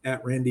 There's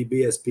at Randy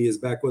BSP is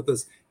back with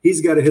us.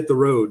 He's got to hit the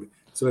road.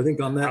 So I think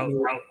on that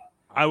note,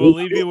 I will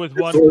leave you with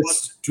one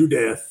to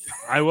death.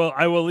 I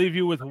will leave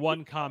you with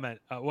one comment.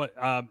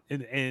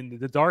 In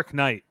The Dark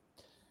Knight,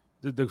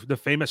 the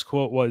famous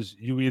quote was,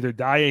 "You either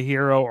die a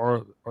hero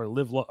or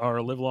live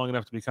long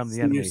enough to become the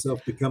enemy."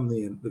 Yourself become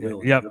the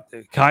villain. Yep.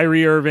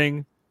 Kyrie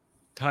Irving,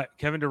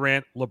 Kevin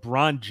Durant,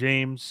 LeBron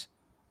James,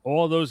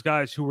 all those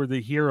guys who were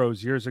the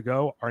heroes years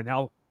ago are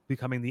now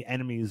becoming the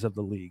enemies of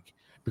the league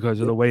because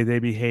of the way they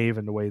behave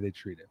and the way they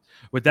treat it.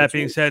 With that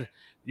being said,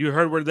 you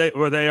heard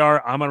where they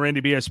are. I'm on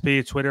Randy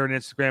BSP, Twitter and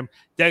Instagram.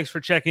 Thanks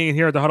for checking in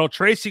here at the Huddle.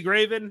 Tracy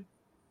Graven,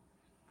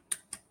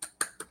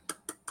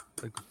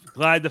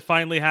 glad to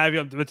finally have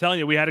you. I'm telling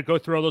you, we had to go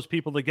through all those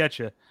people to get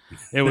you.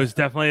 It was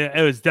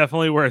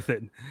definitely worth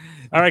it.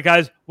 All right,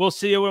 guys, we'll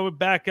see you when we're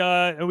back in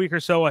a week or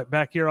so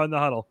back here on the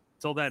Huddle.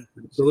 Till then.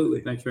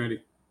 Absolutely. Thanks,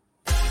 Randy.